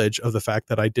knowledge of the fact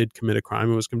that I did commit a crime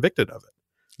and was convicted of it.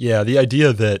 Yeah, the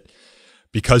idea that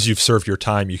because you've served your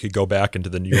time, you could go back into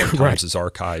the New York Times'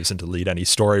 archives and delete any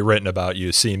story written about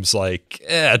you seems like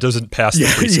it doesn't pass the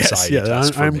free society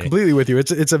test for I'm me. completely with you.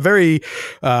 It's a very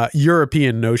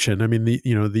European notion. I mean, the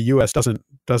U.S.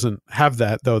 doesn't have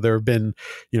that, though. There have been,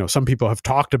 some people have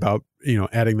talked about,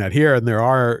 adding that here, and there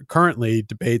are currently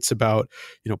debates about,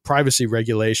 privacy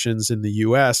regulations in the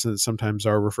U.S. and sometimes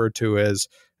are referred to as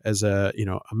a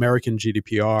American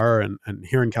GDPR, and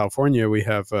here in California we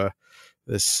have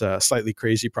this slightly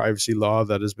crazy privacy law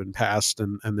that has been passed,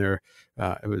 and there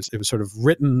it was sort of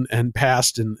written and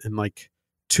passed in like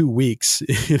 2 weeks.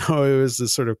 It was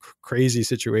this sort of crazy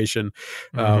situation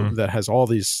that has all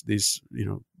these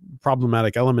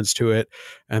problematic elements to it,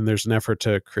 and there's an effort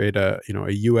to create a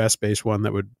US based one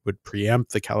that would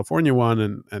preempt the California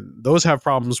one, and those have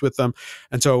problems with them.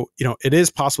 And so it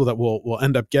is possible that we'll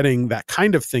end up getting that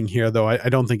kind of thing here, though I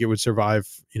don't think it would survive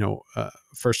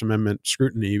First Amendment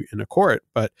scrutiny in a court.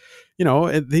 But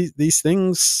these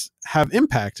things have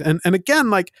impact, and again,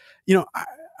 like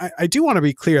I do want to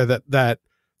be clear that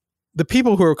the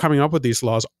people who are coming up with these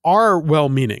laws are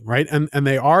well-meaning, right? And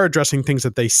they are addressing things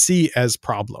that they see as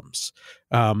problems.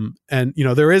 And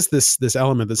there is this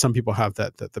element that some people have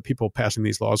that the people passing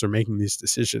these laws or making these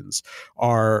decisions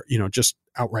are, just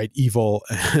outright evil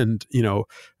and,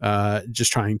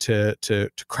 just trying to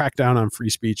crack down on free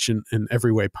speech in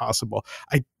every way possible.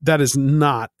 That is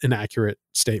not an accurate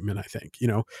statement, I think.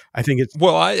 I think it's...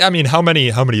 Well, I mean, how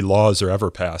many laws are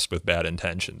ever passed with bad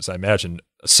intentions? I imagine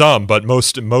some, but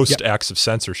most acts of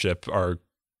censorship are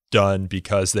done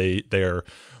because they're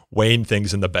weighing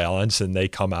things in the balance and they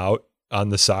come out on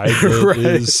the side that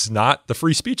is not the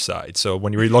free speech side. So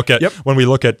when we look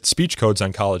at speech codes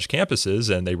on college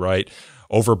campuses and they write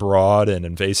overbroad and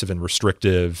invasive and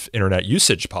restrictive internet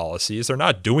usage policies, they're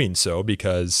not doing so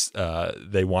because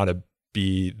they want to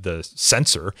be the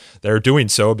censor. They're doing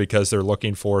so because they're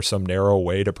looking for some narrow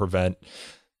way to prevent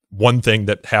one thing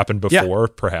that happened before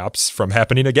perhaps from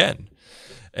happening again.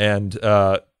 And,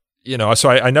 so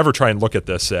I never try and look at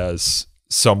this as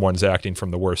someone's acting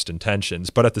from the worst intentions,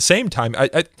 but at the same time,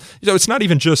 it's not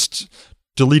even just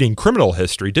deleting criminal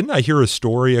history. Didn't I hear a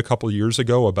story a couple of years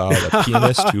ago about a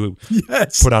pianist who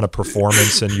put on a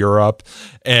performance in Europe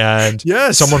and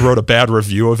someone wrote a bad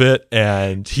review of it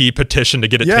and he petitioned to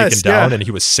get it taken down and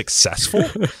he was successful?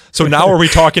 So now are we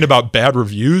talking about bad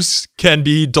reviews can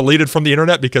be deleted from the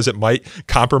internet because it might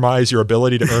compromise your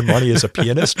ability to earn money as a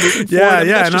pianist?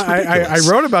 And I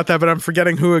wrote about that, but I'm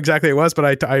forgetting who exactly it was.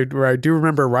 But I do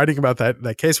remember writing about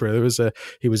that case where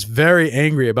he was very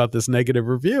angry about this negative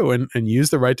review and used use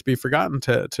the right to be forgotten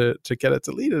to get it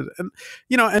deleted. And,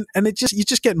 and you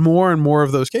just get more and more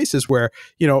of those cases where,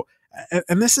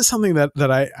 and this is something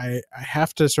that I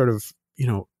have to sort of,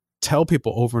 tell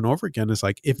people over and over again, is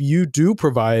like, if you do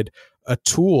provide a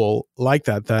tool like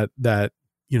that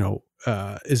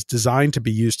is designed to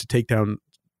be used to take down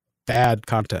bad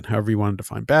content, however you want to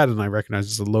define bad, and I recognize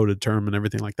it's a loaded term and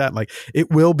everything like that, like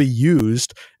it will be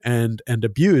used and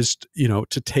abused,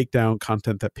 to take down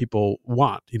content that people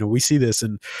want. We see this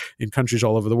in countries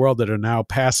all over the world that are now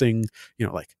passing,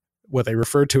 like what they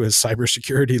refer to as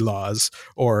cybersecurity laws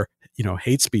or,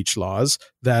 hate speech laws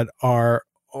that are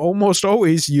almost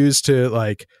always used to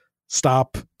like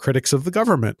stop critics of the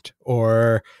government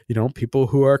or, people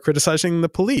who are criticizing the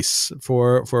police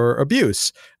for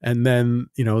abuse. And then,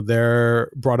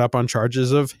 they're brought up on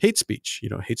charges of hate speech,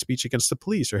 hate speech against the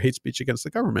police or hate speech against the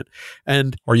government.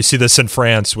 Or you see this in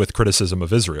France with criticism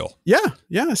of Israel.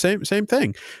 Yeah. Same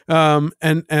thing.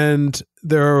 And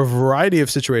there are a variety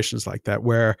of situations like that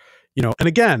where, and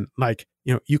again, like,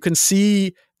 you can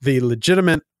see the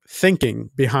legitimate thinking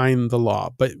behind the law,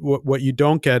 but what you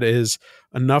don't get is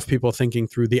enough people thinking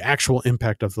through the actual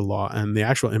impact of the law and the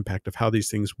actual impact of how these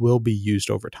things will be used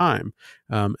over time.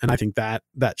 And I think that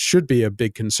should be a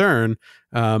big concern.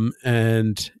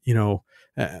 And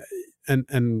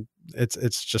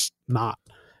it's just not.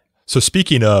 So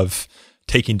speaking of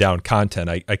taking down content,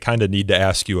 I kind of need to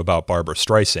ask you about Barbra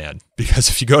Streisand, because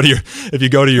if you go to your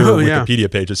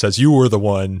Wikipedia page, it says you were the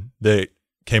one that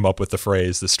came up with the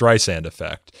phrase the Streisand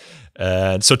effect.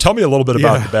 And so tell me a little bit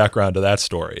about the background of that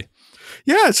story.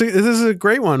 Yeah, so this is a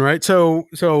great one, right? So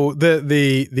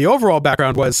the overall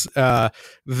background was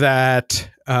that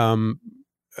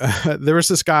there was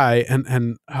this guy,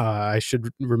 and I should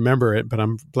remember it, but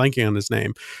I'm blanking on his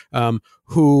name,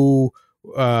 who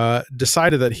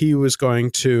decided that he was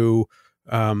going to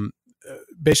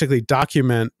basically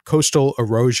document coastal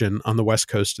erosion on the west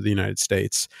coast of the United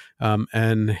States.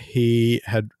 And he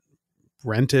had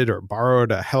rented or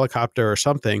borrowed a helicopter or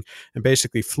something and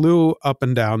basically flew up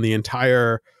and down the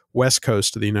entire west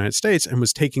coast of the United States and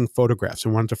was taking photographs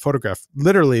and wanted to photograph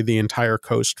literally the entire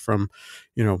coast from,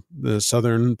 the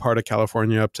southern part of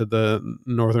California up to the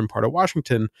northern part of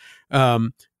Washington,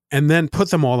 and then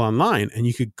put them all online. And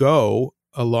you could go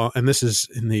along, and this is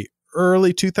in the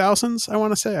early 2000s, I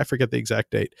want to say, I forget the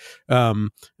exact date,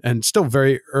 and still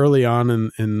very early on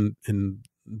in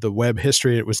the web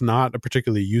history. It was not a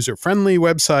particularly user-friendly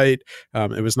website.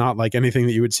 It was not like anything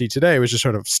that you would see today. It was just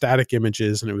sort of static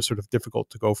images, and it was sort of difficult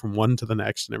to go from one to the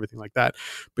next and everything like that.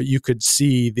 But you could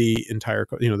see the entire,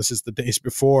 this is the days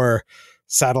before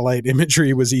satellite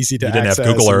imagery was easy to access. You didn't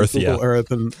have Google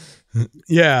Earth, and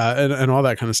and all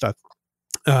that kind of stuff.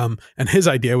 And his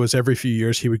idea was every few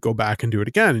years he would go back and do it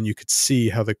again, and you could see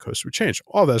how the coast would change.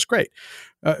 All that's great.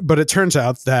 But it turns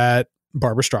out that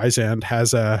Barbra Streisand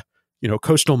has a,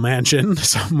 coastal mansion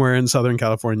somewhere in Southern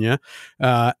California,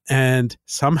 and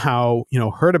somehow,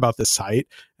 heard about this site,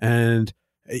 and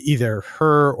either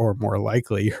her or more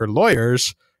likely her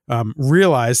lawyers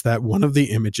realized that one of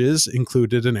the images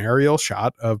included an aerial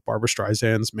shot of Barbra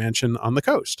Streisand's mansion on the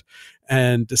coast,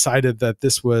 and decided that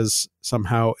this was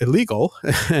somehow illegal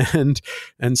and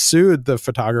sued the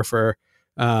photographer.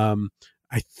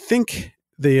 I think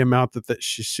the amount that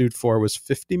she sued for was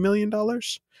 $50 million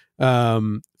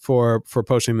for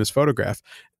posting this photograph.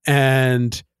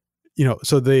 And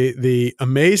so the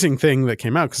amazing thing that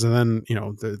came out, because then,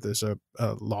 there's a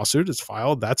lawsuit is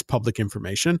filed, that's public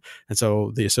information. And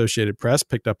so the Associated Press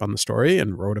picked up on the story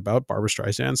and wrote about Barbra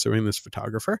Streisand suing this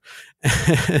photographer.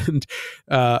 And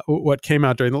what came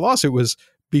out during the lawsuit was,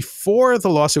 before the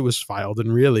lawsuit was filed,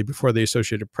 and really before the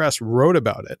Associated Press wrote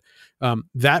about it,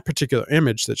 that particular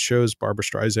image that shows Barbra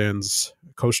Streisand's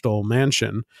coastal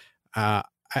mansion, I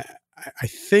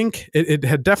think it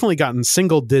had definitely gotten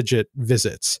single-digit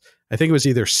visits. I think it was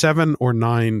either 7 or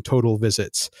 9 total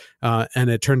visits. And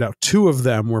it turned out 2 of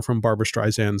them were from Barbra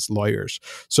Streisand's lawyers.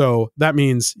 So that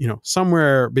means,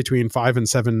 somewhere between 5 and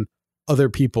 7 other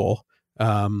people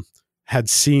had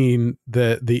seen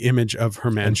the image of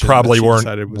her mansion. And probably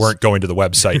weren't going to the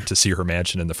website to see her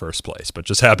mansion in the first place, but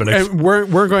just happened to... And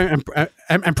weren't going,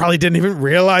 and probably didn't even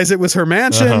realize it was her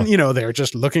mansion. They were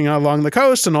just looking along the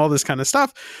coast and all this kind of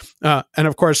stuff. And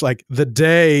of course, like the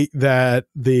day that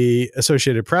the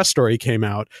Associated Press story came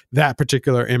out, that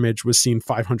particular image was seen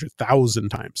 500,000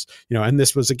 times. And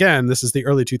this is the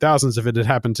early 2000s. If it had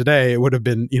happened today, it would have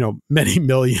been, many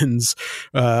millions,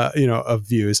 of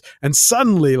views. And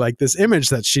suddenly, like, this image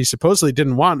that she supposedly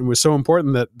didn't want and was so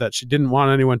important that she didn't want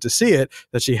anyone to see it,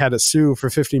 that she had to sue for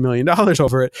 $50 million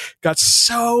over it, got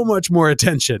so much more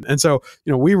attention. And so,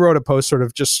 we wrote a post sort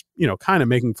of just, kind of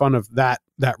making fun of that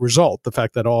result, the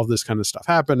fact that all of this kind of stuff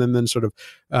happened. And then sort of,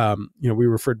 we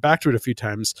referred back to it a few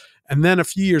times. And then a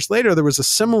few years later, there was a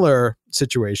similar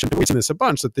situation. We'd seen this a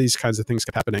bunch, that these kinds of things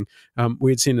kept happening.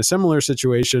 We had seen a similar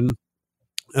situation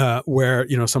where,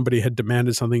 somebody had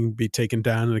demanded something be taken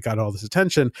down and it got all this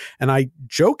attention. And I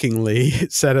jokingly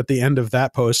said at the end of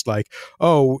that post, like,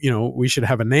 oh, we should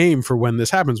have a name for when this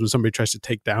happens, when somebody tries to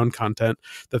take down content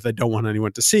that they don't want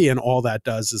anyone to see. And all that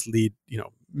does is lead,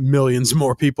 millions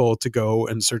more people to go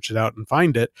and search it out and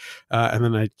find it. And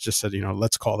then I just said,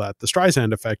 let's call that the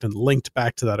Streisand effect, and linked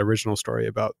back to that original story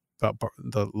about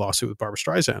the lawsuit with Barbra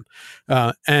Streisand.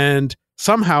 And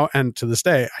somehow, and to this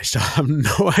day, I still have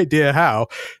no idea how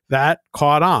that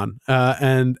caught on.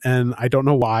 And I don't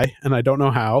know why, and I don't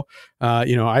know how.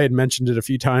 I had mentioned it a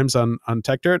few times on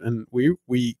Tech Dirt, and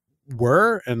we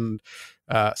were and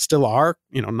still are,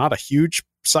 not a huge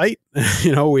site.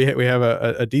 We have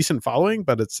a decent following,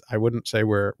 but I wouldn't say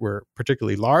we're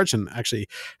particularly large. And actually,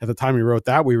 at the time we wrote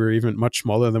that, we were even much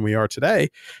smaller than we are today.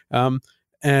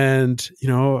 And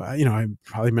I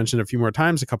probably mentioned it a few more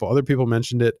times. A couple other people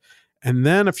mentioned it. And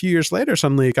then a few years later,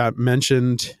 suddenly it got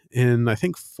mentioned in, I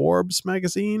think, Forbes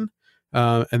magazine,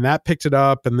 and that picked it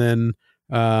up. And then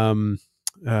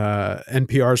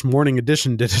NPR's Morning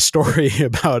Edition did a story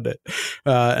about it,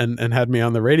 and had me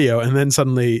on the radio. And then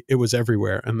suddenly it was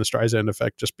everywhere, and the Streisand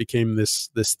effect just became this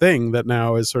thing that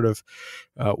now is sort of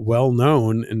well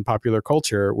known in popular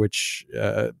culture, which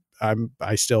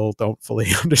I still don't fully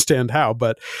understand how,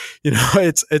 but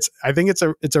I think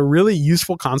it's a really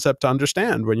useful concept to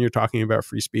understand when you're talking about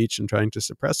free speech and trying to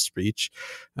suppress speech.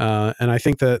 And I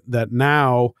think that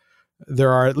now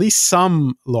there are at least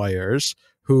some lawyers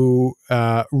who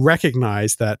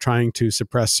recognize that trying to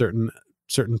suppress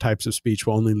certain types of speech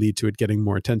will only lead to it getting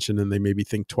more attention, and they maybe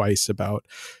think twice about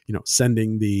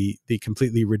sending the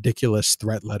completely ridiculous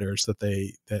threat letters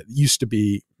that used to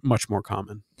be much more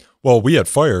common. Well, we at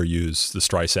Fire use the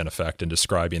Streisand effect in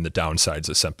describing the downsides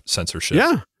of censorship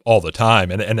all the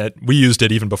time. And we used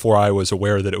it even before I was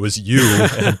aware that it was you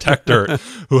and Tech Dirt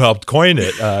who helped coin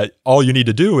it. All you need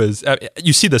to do is,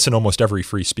 you see this in almost every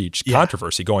free speech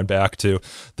controversy, going back to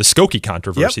the Skokie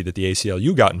controversy that the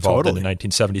ACLU got involved in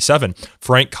 1977.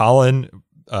 Frank Collin,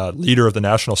 leader of the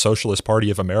National Socialist Party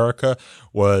of America,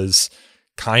 was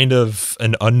kind of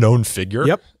an unknown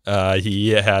figure. He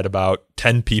had about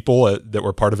 10 people that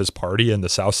were part of his party in the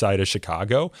south side of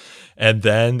Chicago. And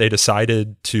then they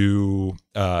decided to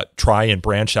try and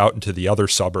branch out into the other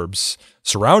suburbs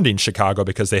surrounding Chicago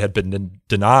because they had been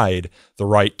denied the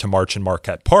right to march in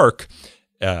Marquette Park,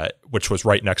 which was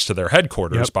right next to their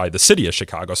headquarters by the city of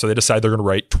Chicago. So they decided they're going to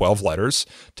write 12 letters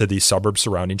to these suburbs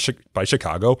surrounding by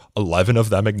Chicago. 11 of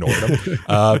them ignored them.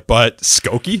 But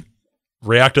Skokie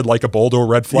reacted like a bull to a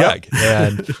red flag,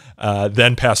 and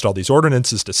then passed all these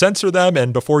ordinances to censor them.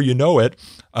 And before you know it,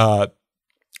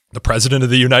 the president of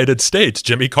the United States,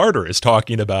 Jimmy Carter, is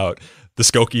talking about the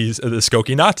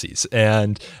Skokie Nazis.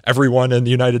 And everyone in the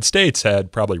United States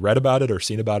had probably read about it or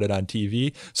seen about it on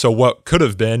TV. So what could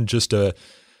have been just a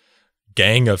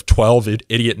gang of 12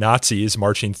 idiot Nazis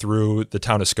marching through the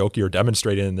town of Skokie or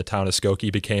demonstrating in the town of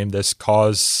Skokie became this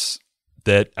cause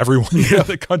that everyone in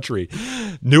the country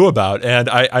knew about. And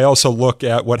I also look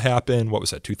at what happened,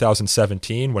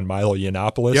 2017, when Milo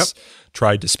Yiannopoulos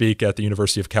tried to speak at the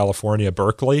University of California,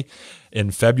 Berkeley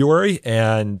in February.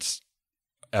 And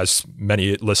as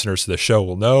many listeners to the show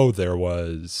will know, there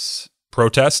was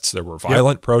protests. There were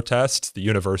violent protests. The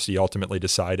university ultimately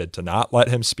decided to not let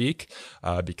him speak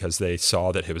because they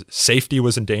saw that his safety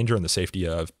was in danger and the safety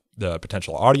of the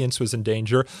potential audience was in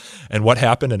danger. And what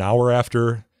happened an hour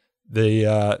after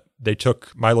they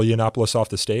took Milo Yiannopoulos off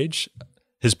the stage?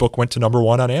 His book went to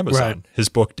 #1 on Amazon. Right. His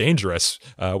book Dangerous,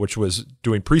 which was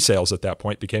doing pre-sales at that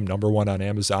point, became #1 on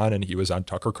Amazon, and he was on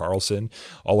Tucker Carlson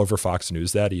all over Fox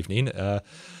News that evening.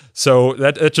 So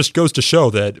that just goes to show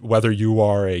that whether you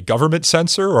are a government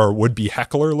censor or would-be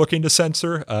heckler looking to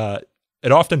censor,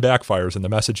 it often backfires, and the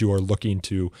message you are looking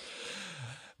to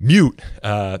mute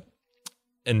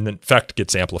and in fact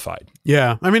gets amplified.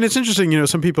 Yeah. I mean, it's interesting,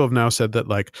 some people have now said that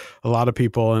like a lot of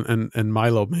people, and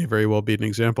Milo may very well be an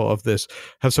example of this,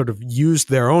 have sort of used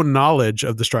their own knowledge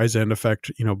of the Streisand effect,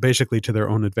 basically to their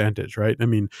own advantage, right? I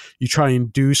mean, you try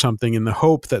and do something in the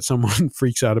hope that someone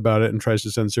freaks out about it and tries to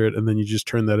censor it, and then you just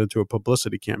turn that into a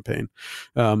publicity campaign.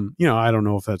 I don't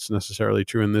know if that's necessarily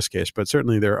true in this case, but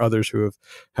certainly there are others who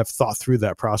have thought through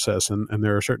that process, and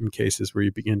there are certain cases where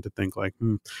you begin to think like,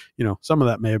 some of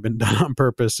that may have been done on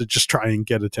purpose to just try and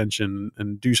get attention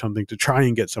and do something to try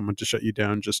and get someone to shut you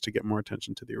down just to get more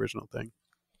attention to the original thing.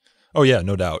 Oh yeah,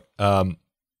 no doubt.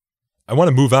 I I want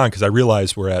to move on because I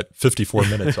realize we're at 54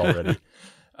 minutes already.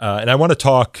 And I want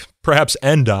to perhaps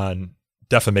end on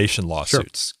defamation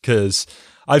lawsuits, because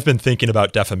I've been thinking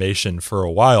about defamation for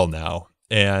a while now.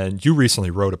 And you recently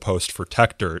wrote a post for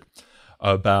TechDirt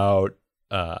about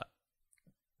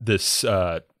this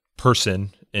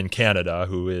person in Canada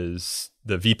who is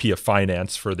the VP of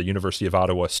Finance for the University of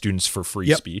Ottawa Students for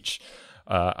Free Speech.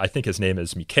 I think his name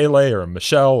is Michele or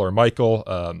Michelle or Michael.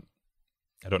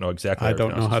 I don't know exactly. I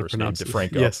don't know how to pronounce it.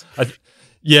 DeFranco. Yes.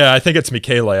 I think it's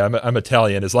Michele. I'm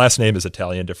Italian. His last name is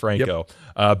Italian, DeFranco.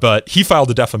 But he filed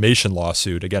a defamation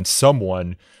lawsuit against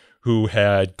someone who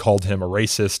had called him a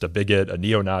racist, a bigot, a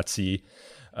neo-Nazi,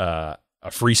 a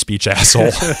free speech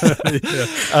asshole.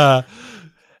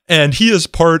 And he is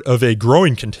part of a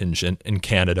growing contingent in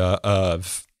Canada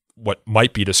of what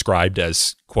might be described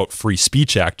as, quote, free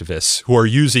speech activists who are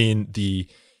using the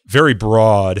very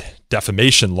broad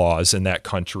defamation laws in that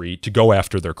country to go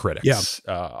after their critics.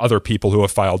 Other people who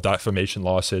have filed defamation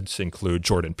lawsuits include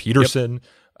Jordan Peterson,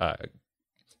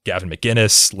 Gavin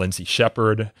McInnes, Lindsay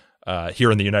Shepherd.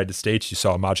 Here in the United States, you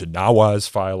saw Maajid Nawaz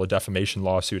file a defamation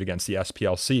lawsuit against the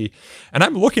SPLC. And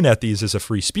I'm looking at these as a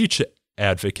free speech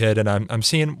advocate, and I'm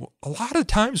seeing a lot of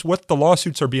times what the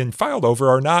lawsuits are being filed over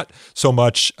are not so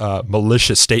much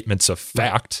malicious statements of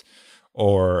fact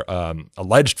or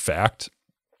alleged fact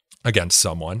against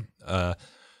someone,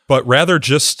 but rather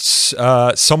just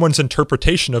someone's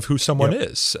interpretation of who someone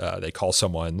is. They call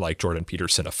someone like Jordan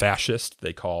Peterson a fascist.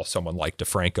 They call someone like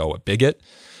DeFranco a bigot.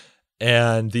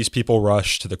 And these people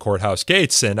rush to the courthouse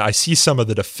gates, and I see some of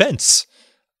the defense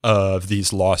of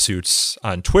these lawsuits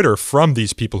on Twitter from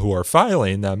these people who are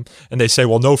filing them. And they say,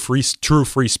 well, no true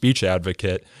free speech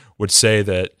advocate would say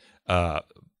that,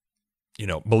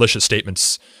 malicious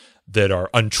statements that are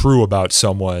untrue about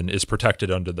someone is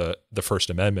protected under the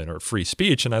First Amendment or free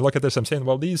speech. And I look at this, I'm saying,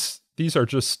 well, these are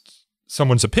just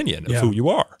someone's opinion of who you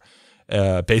are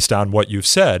based on what you've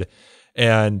said.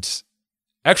 And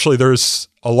actually, there's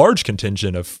a large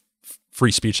contingent of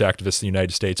free speech activists in the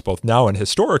United States, both now and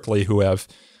historically, who have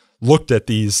looked at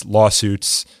these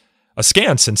lawsuits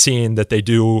askance and seen that they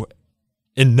do,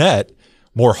 in net,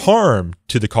 more harm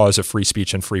to the cause of free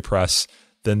speech and free press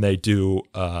than they do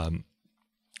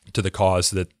to the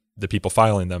cause that the people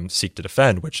filing them seek to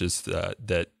defend, which is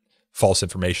that false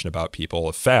information about people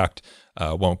of fact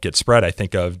won't get spread. I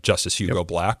think of Justice Hugo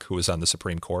Black, who was on the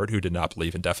Supreme Court, who did not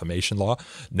believe in defamation law.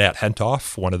 Nat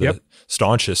Hentoff, one of the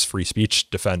staunchest free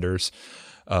speech defenders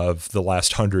of the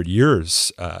last 100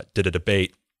 years, did a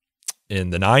debate in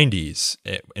the 90s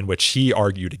in which he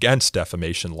argued against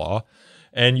defamation law.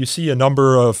 And you see a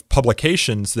number of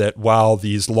publications that while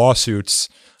these lawsuits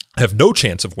have no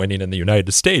chance of winning in the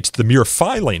United States, the mere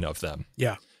filing of them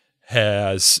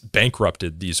has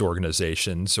bankrupted these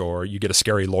organizations. Or you get a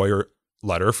scary lawyer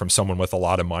letter from someone with a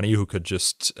lot of money who could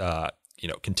just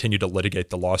continue to litigate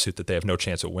the lawsuit that they have no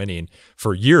chance of winning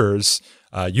for years.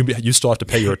 You still have to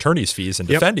pay your attorney's fees in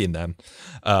defending them.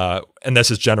 And this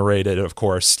has generated, of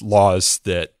course, laws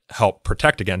that help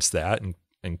protect against that,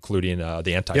 including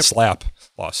the anti-SLAPP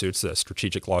lawsuits, the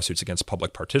strategic lawsuits against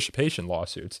public participation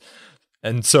lawsuits.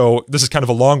 And so this is kind of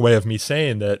a long way of me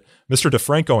saying that Mr.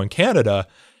 DeFranco in Canada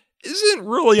isn't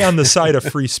really on the side of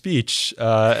free speech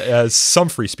as some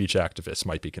free speech activists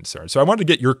might be concerned. So I wanted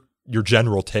to get your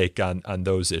general take on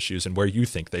those issues and where you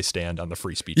think they stand on the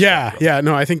free speech spectrum.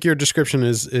 No, I think your description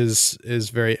is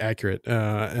very accurate,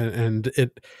 and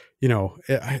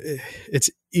it's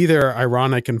either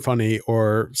ironic and funny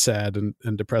or sad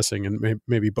and depressing, and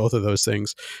maybe both of those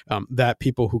things, that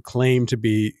people who claim to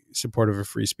be supportive of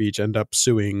free speech end up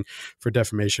suing for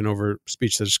defamation over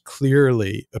speech that is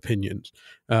clearly opinions.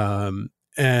 I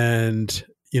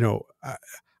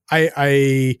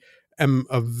am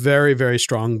a very, very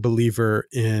strong believer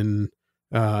in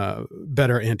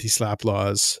better anti-SLAPP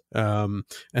laws. And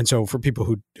so for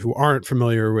people who aren't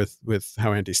familiar with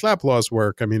how anti-SLAPP laws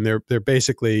work, I mean, they're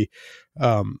basically,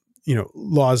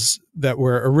 laws that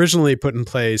were originally put in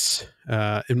place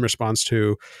in response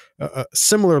to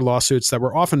similar lawsuits that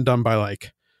were often done by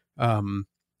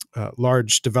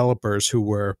large developers who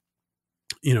were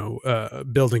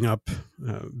building up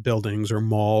buildings or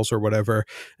malls or whatever,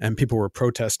 and people were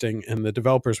protesting, and the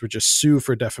developers would just sue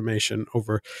for defamation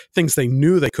over things they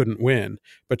knew they couldn't win,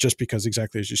 but just because,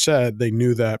 exactly as you said, they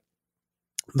knew that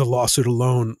the lawsuit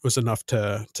alone was enough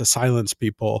to silence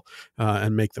people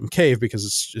and make them cave because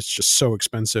it's just so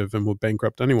expensive and would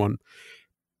bankrupt anyone.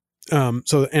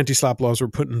 So anti-SLAPP laws were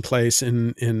put in place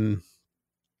in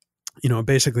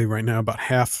basically right now about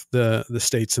half the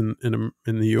states in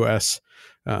the U.S.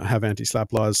 Have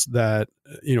anti-SLAPP laws that,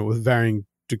 with varying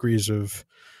degrees of,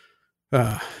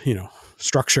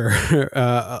 structure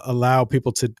allow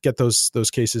people to get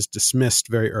those cases dismissed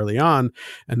very early on,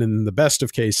 and in the best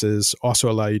of cases, also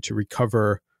allow you to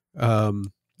recover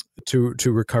to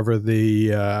recover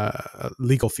the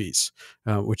legal fees,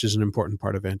 which is an important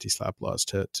part of anti-SLAPP laws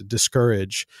to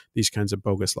discourage these kinds of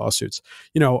bogus lawsuits.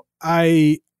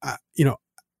 I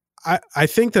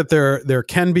think that there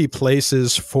can be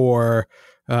places for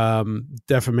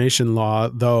defamation law,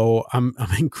 though I'm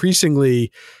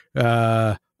increasingly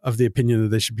of the opinion that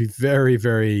they should be very,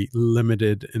 very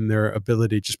limited in their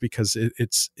ability, just because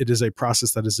it is a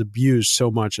process that is abused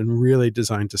so much and really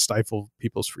designed to stifle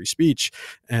people's free speech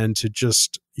and to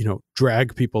just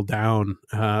drag people down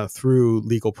through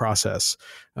legal process.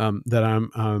 That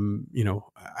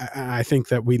I think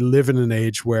that we live in an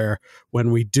age where, when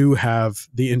we do have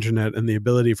the internet and the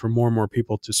ability for more and more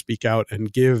people to speak out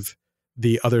and give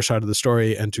the other side of the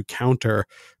story and to counter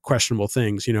questionable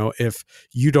things. If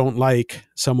you don't like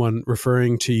someone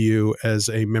referring to you as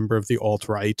a member of the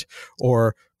alt-right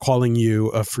or calling you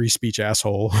a free speech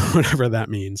asshole, whatever that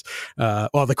means.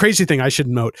 Well, the crazy thing I should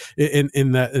note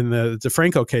in the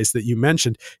DeFranco case that you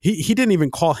mentioned, he didn't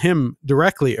even call him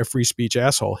directly a free speech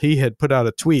asshole. He had put out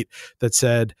a tweet that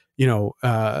said,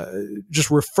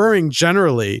 just referring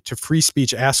generally to free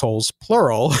speech assholes,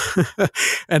 plural,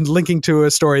 and linking to a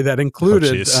story that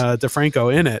included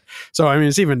DeFranco in it. So, I mean,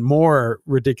 it's even more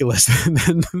ridiculous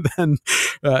than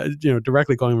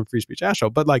directly calling him a free speech asshole.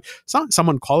 But like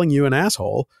someone calling you an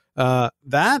asshole,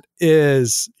 that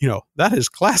is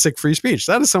classic free speech.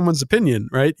 That is someone's opinion,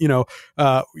 right?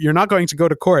 You're not going to go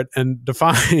to court and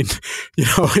define,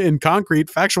 in concrete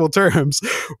factual terms,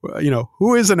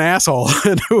 who is an asshole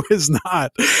and who is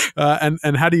not,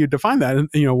 and how do you define that? And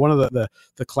one of the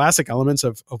classic elements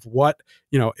of what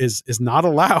is not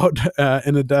allowed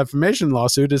in a defamation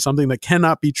lawsuit is something that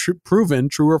cannot be proven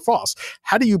true or false.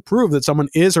 How do you prove that someone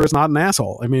is or is not an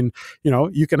asshole? I mean,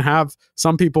 you can have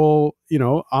some people,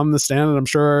 on the stand, and I'm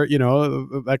sure,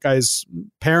 that guy's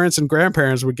parents and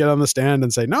grandparents would get on the stand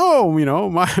and say, no,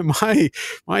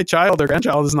 my child or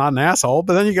grandchild is not an asshole.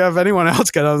 But then you can have anyone else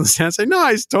get on the stand and say, no,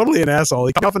 he's totally an asshole.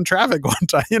 He cut off in traffic one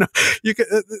time.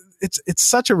 It's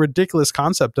such a ridiculous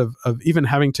concept of even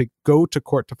having to go to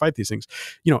court to fight these things.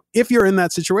 If you're in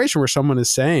that situation where someone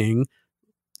is saying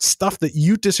stuff that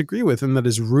you disagree with and that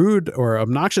is rude or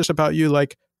obnoxious about you,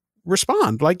 like,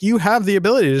 respond. Like, you have the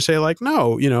ability to say, like,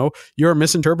 no, you're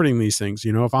misinterpreting these things.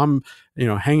 If I'm,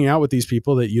 hanging out with these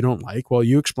people that you don't like, well,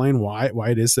 you explain why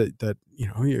it is that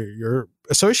you're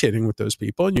associating with those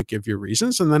people, and you give your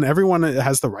reasons, and then everyone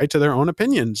has the right to their own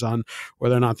opinions on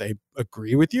whether or not they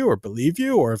agree with you or believe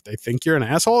you, or if they think you're an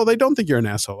asshole or they don't think you're an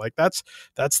asshole. Like, that's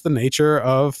the nature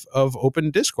of open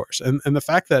discourse. And the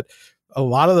fact that a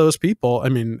lot of those people, I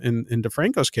mean, in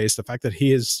DeFranco's case, the fact that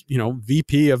he is,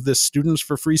 VP of this Students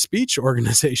for Free Speech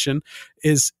organization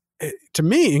is, to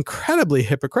me, incredibly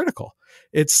hypocritical.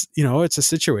 It's a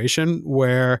situation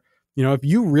where, if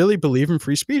you really believe in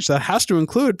free speech, that has to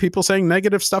include people saying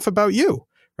negative stuff about you.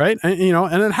 Right. And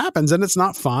it happens, and it's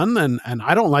not fun. And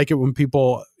I don't like it when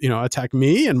people, attack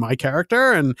me and my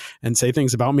character and say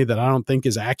things about me that I don't think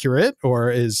is accurate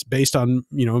or is based on,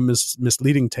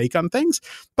 misleading take on things.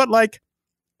 But like,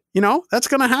 that's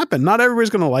going to happen. Not everybody's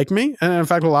going to like me. And in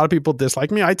fact, a lot of people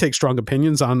dislike me. I take strong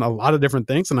opinions on a lot of different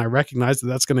things, and I recognize that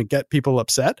that's going to get people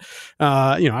upset.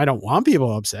 I don't want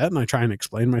people upset, and I try and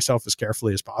explain myself as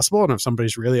carefully as possible. And if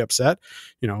somebody's really upset,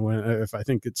 if I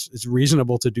think it's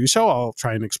reasonable to do so, I'll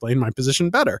try and explain my position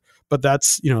better. But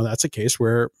that's a case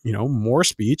where, more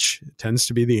speech tends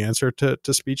to be the answer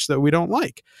to speech that we don't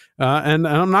like. And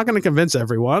I'm not going to convince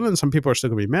everyone, and some people are still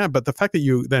going to be mad. But the fact that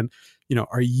you then,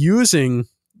 are using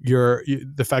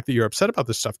the fact that you're upset about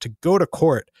this stuff to go to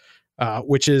court,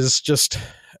 which is just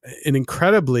an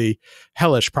incredibly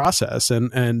hellish process.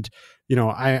 And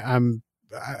I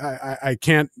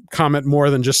can't comment more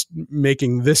than just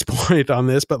making this point on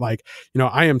this, but like,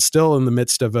 I am still in the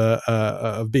midst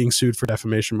of being sued for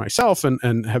defamation myself,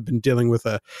 and have been dealing with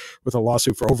a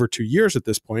lawsuit for over 2 years at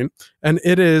this point. And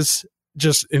it is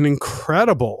just an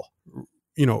incredible,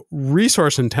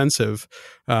 resource intensive,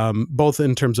 both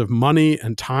in terms of money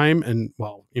and time, and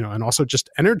and also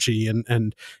just energy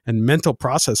and mental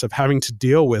process of having to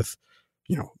deal with,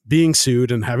 being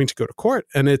sued and having to go to court.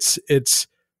 And it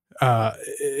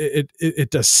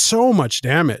does so much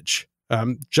damage,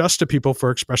 just to people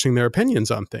for expressing their opinions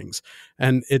on things.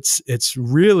 And it's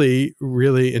really,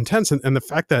 really intense. And the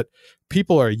fact that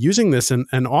people are using this,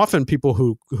 and often people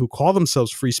who call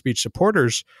themselves free speech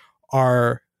supporters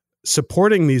are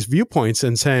supporting these viewpoints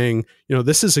and saying,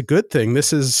 this is a good thing.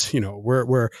 This is,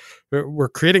 we're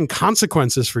creating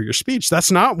consequences for your speech.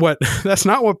 That's not what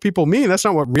people mean. That's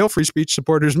not what real free speech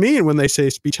supporters mean when they say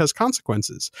speech has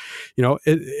consequences.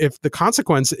 If the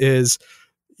consequence is,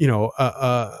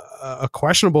 a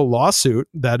questionable lawsuit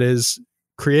that is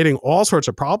creating all sorts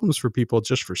of problems for people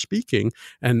just for speaking,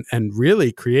 and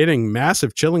really creating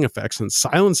massive chilling effects and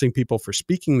silencing people for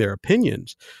speaking their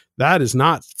opinions, that is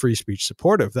not free speech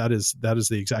supportive. That is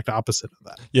the exact opposite of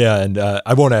that. Yeah, and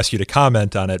I won't ask you to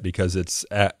comment on it because it's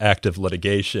active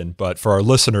litigation, but for our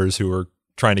listeners who are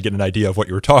trying to get an idea of what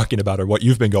you were talking about or what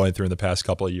you've been going through in the past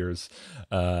couple of years,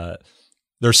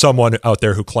 there's someone out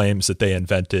there who claims that they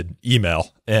invented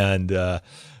email, and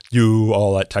you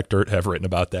all at Tech Dirt have written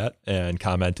about that and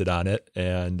commented on it.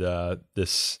 And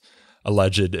this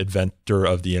alleged inventor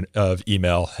of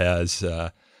email has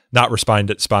not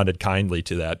responded kindly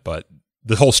to that. But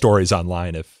the whole story is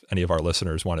online if any of our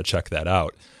listeners want to check that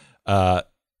out.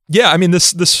 Yeah, I mean,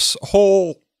 this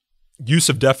whole use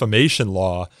of defamation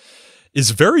law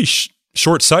is very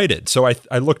short-sighted. So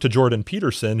I look to Jordan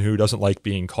Peterson, who doesn't like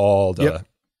being called a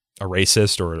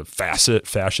racist or a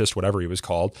fascist, whatever he was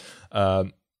called.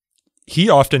 He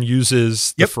often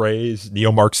uses the phrase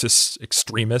neo-Marxist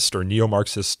extremist or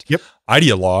neo-Marxist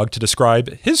ideologue to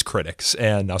describe his critics.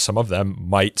 And now some of them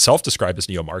might self-describe as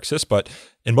neo-Marxist, but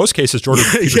in most cases, Jordan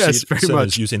Peterson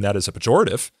is using that as a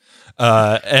pejorative.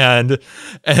 And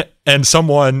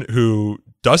someone who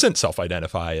doesn't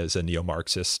self-identify as a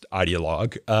neo-Marxist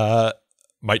ideologue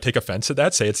might take offense at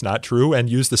that, say it's not true, and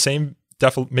use the same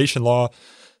defamation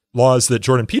laws that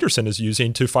Jordan Peterson is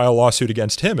using to file a lawsuit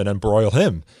against him and embroil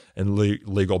him in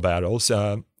legal battles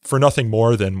for nothing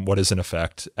more than what is in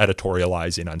effect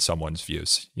editorializing on someone's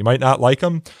views. You might not like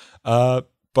them,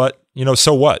 but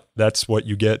so what? That's what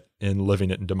you get in living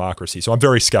in democracy. So I'm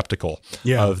very skeptical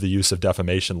of the use of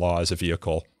defamation law as a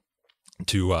vehicle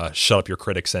to shut up your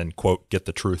critics and, quote, get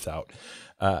the truth out.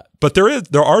 But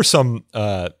there are some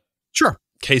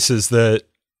cases that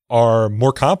are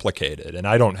more complicated, and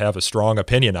I don't have a strong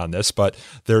opinion on this, but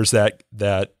there's that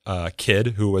kid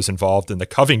who was involved in the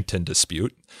Covington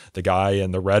dispute, the guy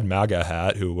in the red MAGA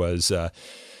hat who was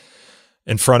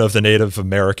in front of the Native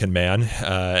American man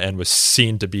and was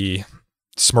seen to be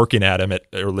smirking at him,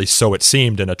 or at least so it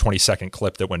seemed, in a 20-second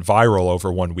clip that went viral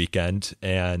over one weekend.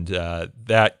 And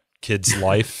that kid's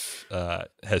life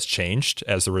has changed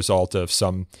as a result of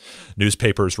some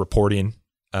newspapers reporting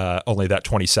only that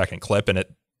 20-second clip, and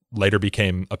it later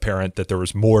became apparent that there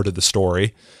was more to the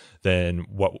story than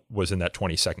what was in that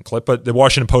 20-second clip. But the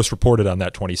Washington Post reported on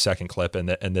that 20-second clip,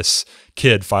 and this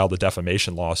kid filed a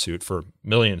defamation lawsuit for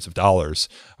millions of dollars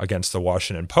against the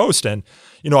Washington Post. And,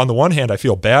 on the one hand, I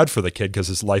feel bad for the kid because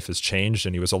his life has changed,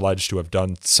 and he was alleged to have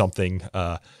done something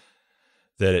that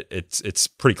it's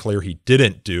pretty clear he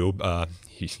didn't do.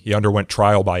 He underwent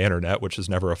trial by internet, which is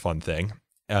never a fun thing.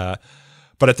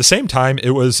 But at the same time,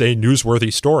 it was a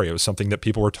newsworthy story. It was something that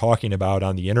people were talking about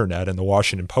on the internet, and the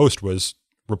Washington Post was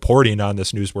reporting on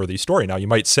this newsworthy story. Now, you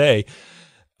might say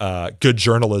good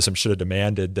journalism should have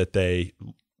demanded that they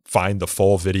find the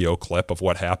full video clip of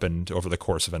what happened over the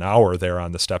course of an hour there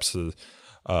on the steps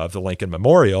of the Lincoln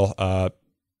Memorial.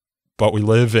 But we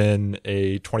live in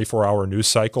a 24-hour news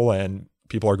cycle, and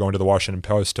people are going to the Washington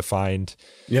Post to find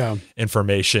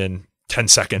information 10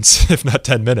 seconds, if not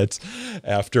 10 minutes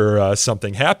after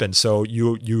something happened. So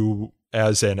you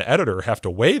as an editor have to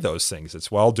weigh those things.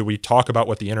 It's, well, do we talk about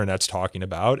what the internet's talking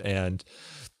about and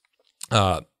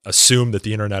assume that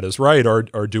the internet is right,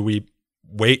 or do we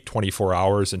wait 24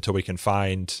 hours until we can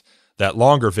find that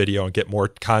longer video and get more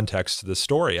context to the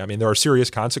story? I mean, there are serious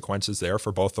consequences there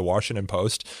for both the Washington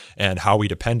Post and how we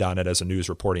depend on it as a news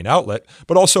reporting outlet,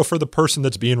 but also for the person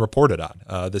that's being reported on,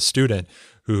 the student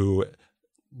who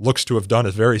looks to have done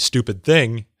a very stupid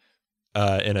thing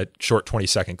in a short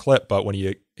 20-second clip, but when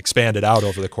you expand it out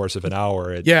over the course of an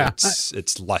hour,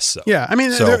 it's less so. Yeah, I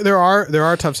mean, so, there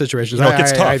are tough situations. It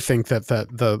gets tough. I think that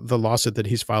the lawsuit that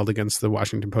he's filed against the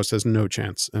Washington Post has no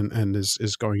chance and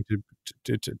is going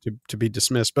to be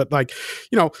dismissed. But I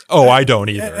don't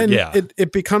either. And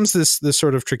it becomes this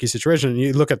sort of tricky situation.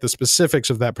 You look at the specifics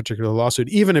of that particular lawsuit,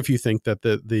 even if you think that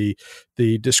the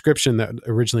description that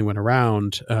originally went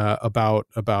around about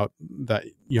that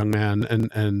young man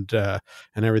and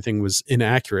everything was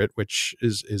inaccurate, which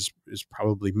is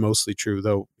probably mostly true,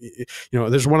 though.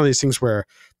 There's one of these things where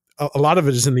a lot of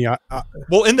it is in the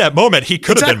well, in that moment he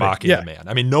could have been mocking the man.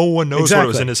 I mean, no one knows what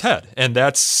was in his head, and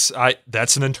that's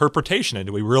an interpretation. And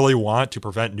do we really want to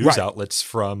prevent news outlets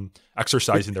from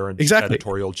exercising their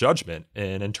editorial judgment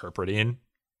and interpreting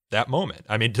that moment?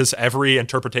 I mean, does every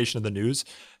interpretation of the news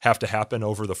have to happen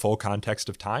over the full context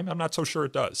of time? I'm not so sure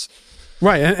it does.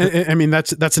 Right. And I mean,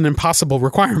 that's an impossible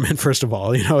requirement, first of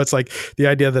all. It's like the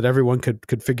idea that everyone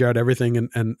could figure out everything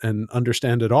and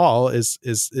understand it all is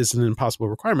an impossible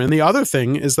requirement. And the other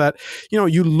thing is that,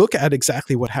 you look at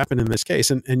exactly what happened in this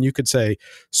case, and you could say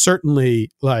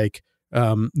certainly like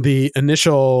the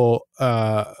initial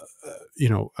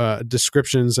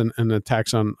descriptions and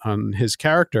attacks on his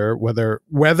character,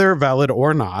 whether valid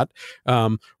or not,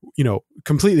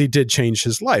 completely did change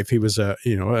his life. He was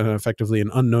effectively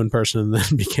an unknown person, and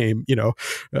then became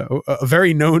a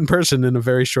very known person in a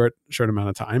very short amount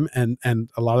of time. And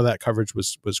a lot of that coverage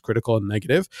was critical and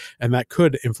negative, and that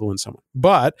could influence someone.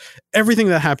 But everything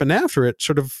that happened after it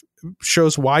sort of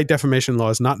shows why defamation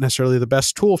law is not necessarily the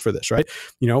best tool for this, right?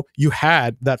 You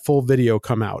had that full video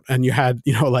come out, and you had,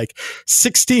 like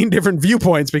 16 different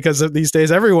viewpoints, because these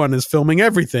days everyone is filming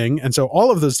everything. And so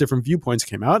all of those different viewpoints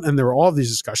came out, and there were all of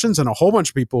these discussions, and a whole bunch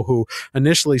of people who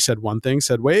initially said one thing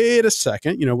said, wait a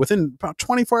second, within about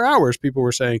 24 hours, people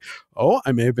were saying, oh,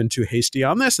 I may have been too hasty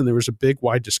on this. And there was a big,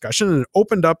 wide discussion, and it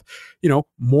opened up,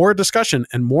 more discussion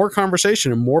and more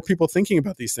conversation and more people thinking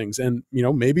about these things. And,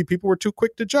 maybe people were too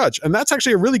quick to judge. And that's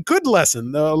actually a really good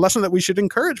lesson, the lesson that we should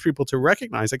encourage people to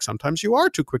recognize. Like, sometimes you are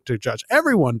too quick to judge.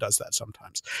 Everyone does that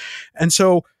sometimes. And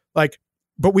so,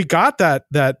 but we got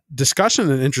that discussion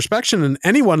and introspection, and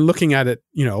anyone looking at it,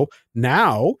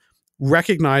 now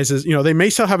recognizes, they may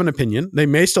still have an opinion. They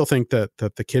may still think that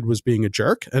the kid was being a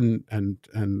jerk, and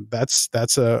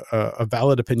that's a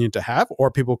valid opinion to have. Or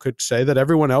people could say that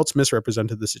everyone else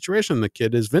misrepresented the situation. The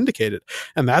kid is vindicated,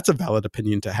 and that's a valid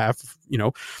opinion to have.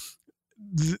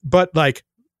 But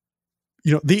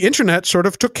the internet sort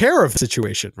of took care of the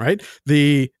situation, right?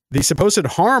 The supposed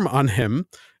harm on him,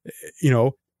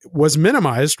 was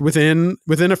minimized within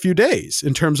a few days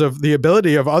in terms of the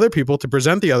ability of other people to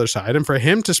present the other side, and for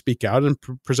him to speak out and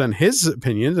present his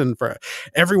opinions, and for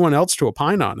everyone else to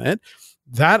opine on it.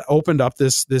 That opened up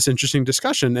this interesting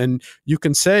discussion. And you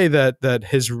can say that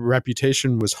his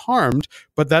reputation was harmed,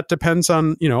 but that depends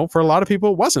on, for a lot of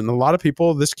people, it wasn't. A lot of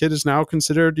people, this kid is now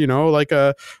considered, like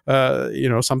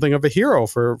something of a hero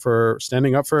for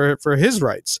standing up for his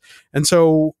rights. And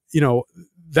so,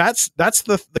 that's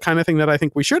the kind of thing that I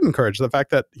think we should encourage. The fact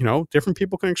that, different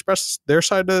people can express their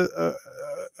side of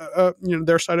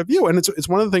their side of view. And it's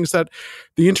one of the things that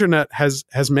the internet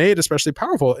has made especially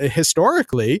powerful.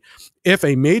 Historically, if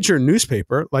a major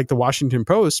newspaper like the Washington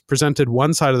Post presented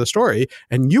one side of the story,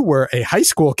 and you were a high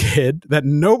school kid that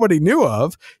nobody knew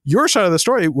of, your side of the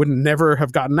story would never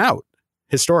have gotten out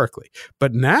historically.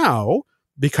 But now,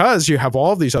 because you have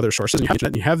all of these other sources,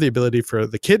 and you have the ability for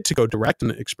the kid to go direct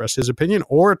and express his opinion,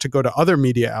 or to go to other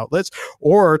media outlets,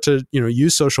 or to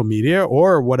use social media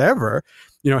or whatever,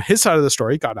 his side of the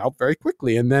story got out very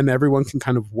quickly, and then everyone can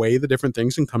kind of weigh the different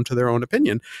things and come to their own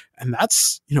opinion. And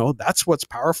that's what's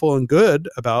powerful and good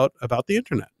about the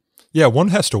internet. Yeah, one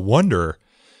has to wonder,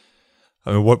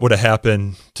 what would have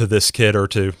happened to this kid or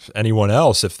to anyone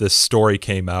else if this story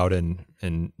came out in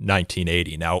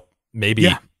 1980? Now, maybe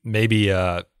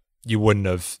you wouldn't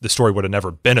have, the story would have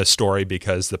never been a story,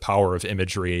 because the power of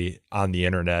imagery on the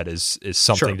internet is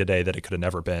something Sure. today that it could have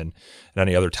never been at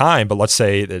any other time. But let's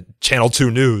say that Channel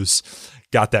 2 News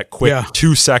got that quick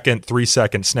 2-second,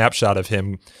 3-second snapshot of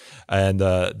him and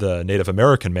the Native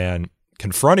American man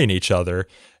confronting each other,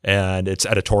 and it's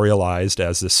editorialized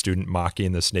as this student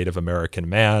mocking this Native American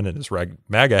man and his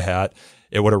MAGA hat.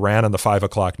 It would have ran on the 5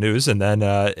 o'clock news, and then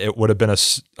it would have been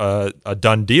a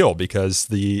done deal, because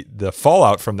the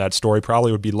fallout from that story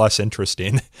probably would be less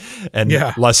interesting and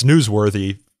less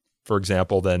newsworthy, for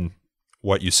example, than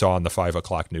what you saw on the 5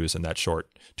 o'clock news in that short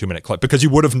 2-minute clip, because you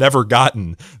would have never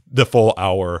gotten the full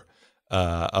hour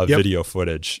of video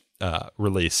footage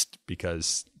released,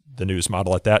 because the news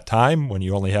model at that time, when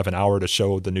you only have an hour to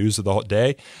show the news of the whole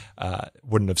day,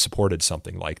 wouldn't have supported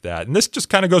something like that. And this just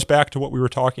kind of goes back to what we were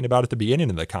talking about at the beginning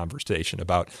of the conversation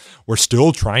about, we're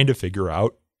still trying to figure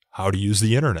out how to use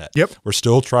the internet. Yep. We're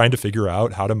still trying to figure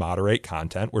out how to moderate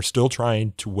content. We're still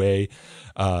trying to weigh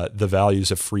the values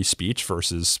of free speech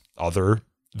versus other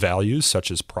values,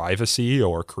 such as privacy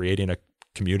or creating a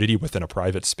community within a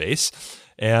private space.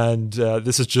 And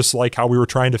this is just like how we were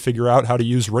trying to figure out how to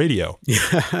use radio in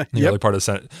the early part of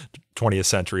the 20th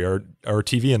century, or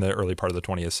TV in the early part of the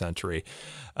 20th century.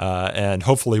 And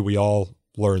hopefully we all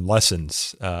learn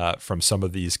lessons from some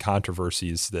of these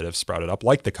controversies that have sprouted up,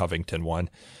 like the Covington one,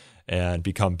 and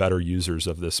become better users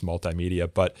of this multimedia.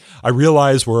 But I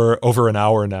realize we're over an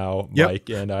hour now, Mike,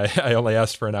 and I only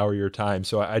asked for an hour of your time.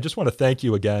 So I just want to thank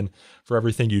you again for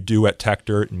everything you do at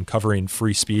TechDirt and covering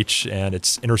free speech and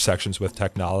its intersections with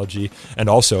technology, and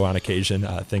also on occasion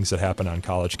things that happen on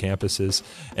college campuses,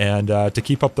 and to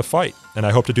keep up the fight. And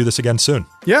I hope to do this again soon.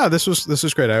 Yeah, this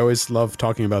was great. I always love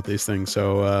talking about these things,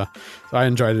 so I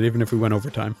enjoyed it, even if we went over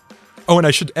time. Oh, and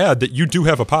I should add that you do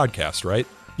have a podcast, right?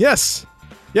 Yes,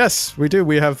 we do.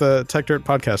 We have the TechDirt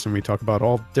podcast, and we talk about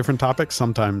all different topics.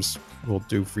 Sometimes we'll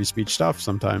do free speech stuff.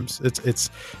 Sometimes it's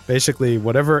basically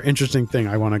whatever interesting thing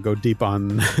I want to go deep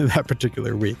on that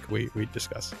particular week, we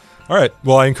discuss. All right.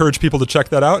 Well, I encourage people to check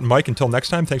that out. And Mike, until next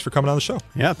time, thanks for coming on the show.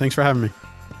 Yeah, thanks for having me.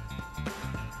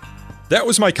 That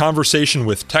was my conversation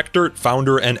with TechDirt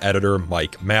founder and editor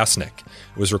Mike Masnick.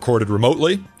 It was recorded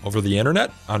remotely over the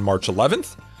internet on March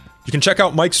 11th. You can check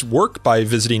out Mike's work by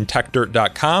visiting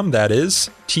techdirt.com. That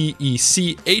is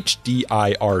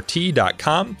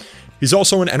TECHDIRT.com. He's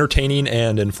also an entertaining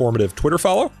and informative Twitter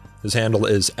follow. His handle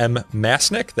is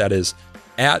mmasnick. That is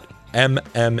at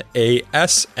MMASNICK.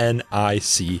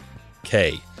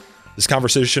 This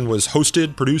conversation was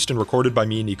hosted, produced, and recorded by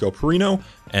me, Nico Perino,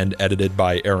 and edited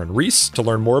by Aaron Reese. To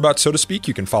learn more about So to Speak,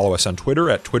 you can follow us on Twitter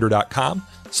at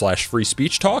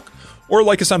twitter.com/freespeechtalk, or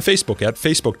like us on Facebook at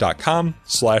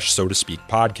facebook.com/So to Speak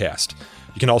podcast.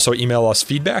 You can also email us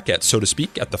feedback at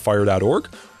sotospeak@thefire.org,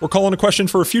 or call in a question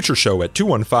for a future show at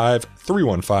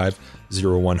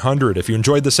 215-315-0100. If you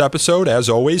enjoyed this episode, as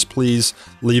always, please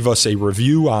leave us a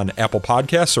review on Apple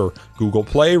Podcasts or Google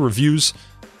Play. Reviews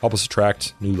help us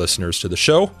attract new listeners to the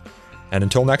show. And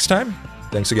until next time,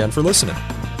 thanks again for listening.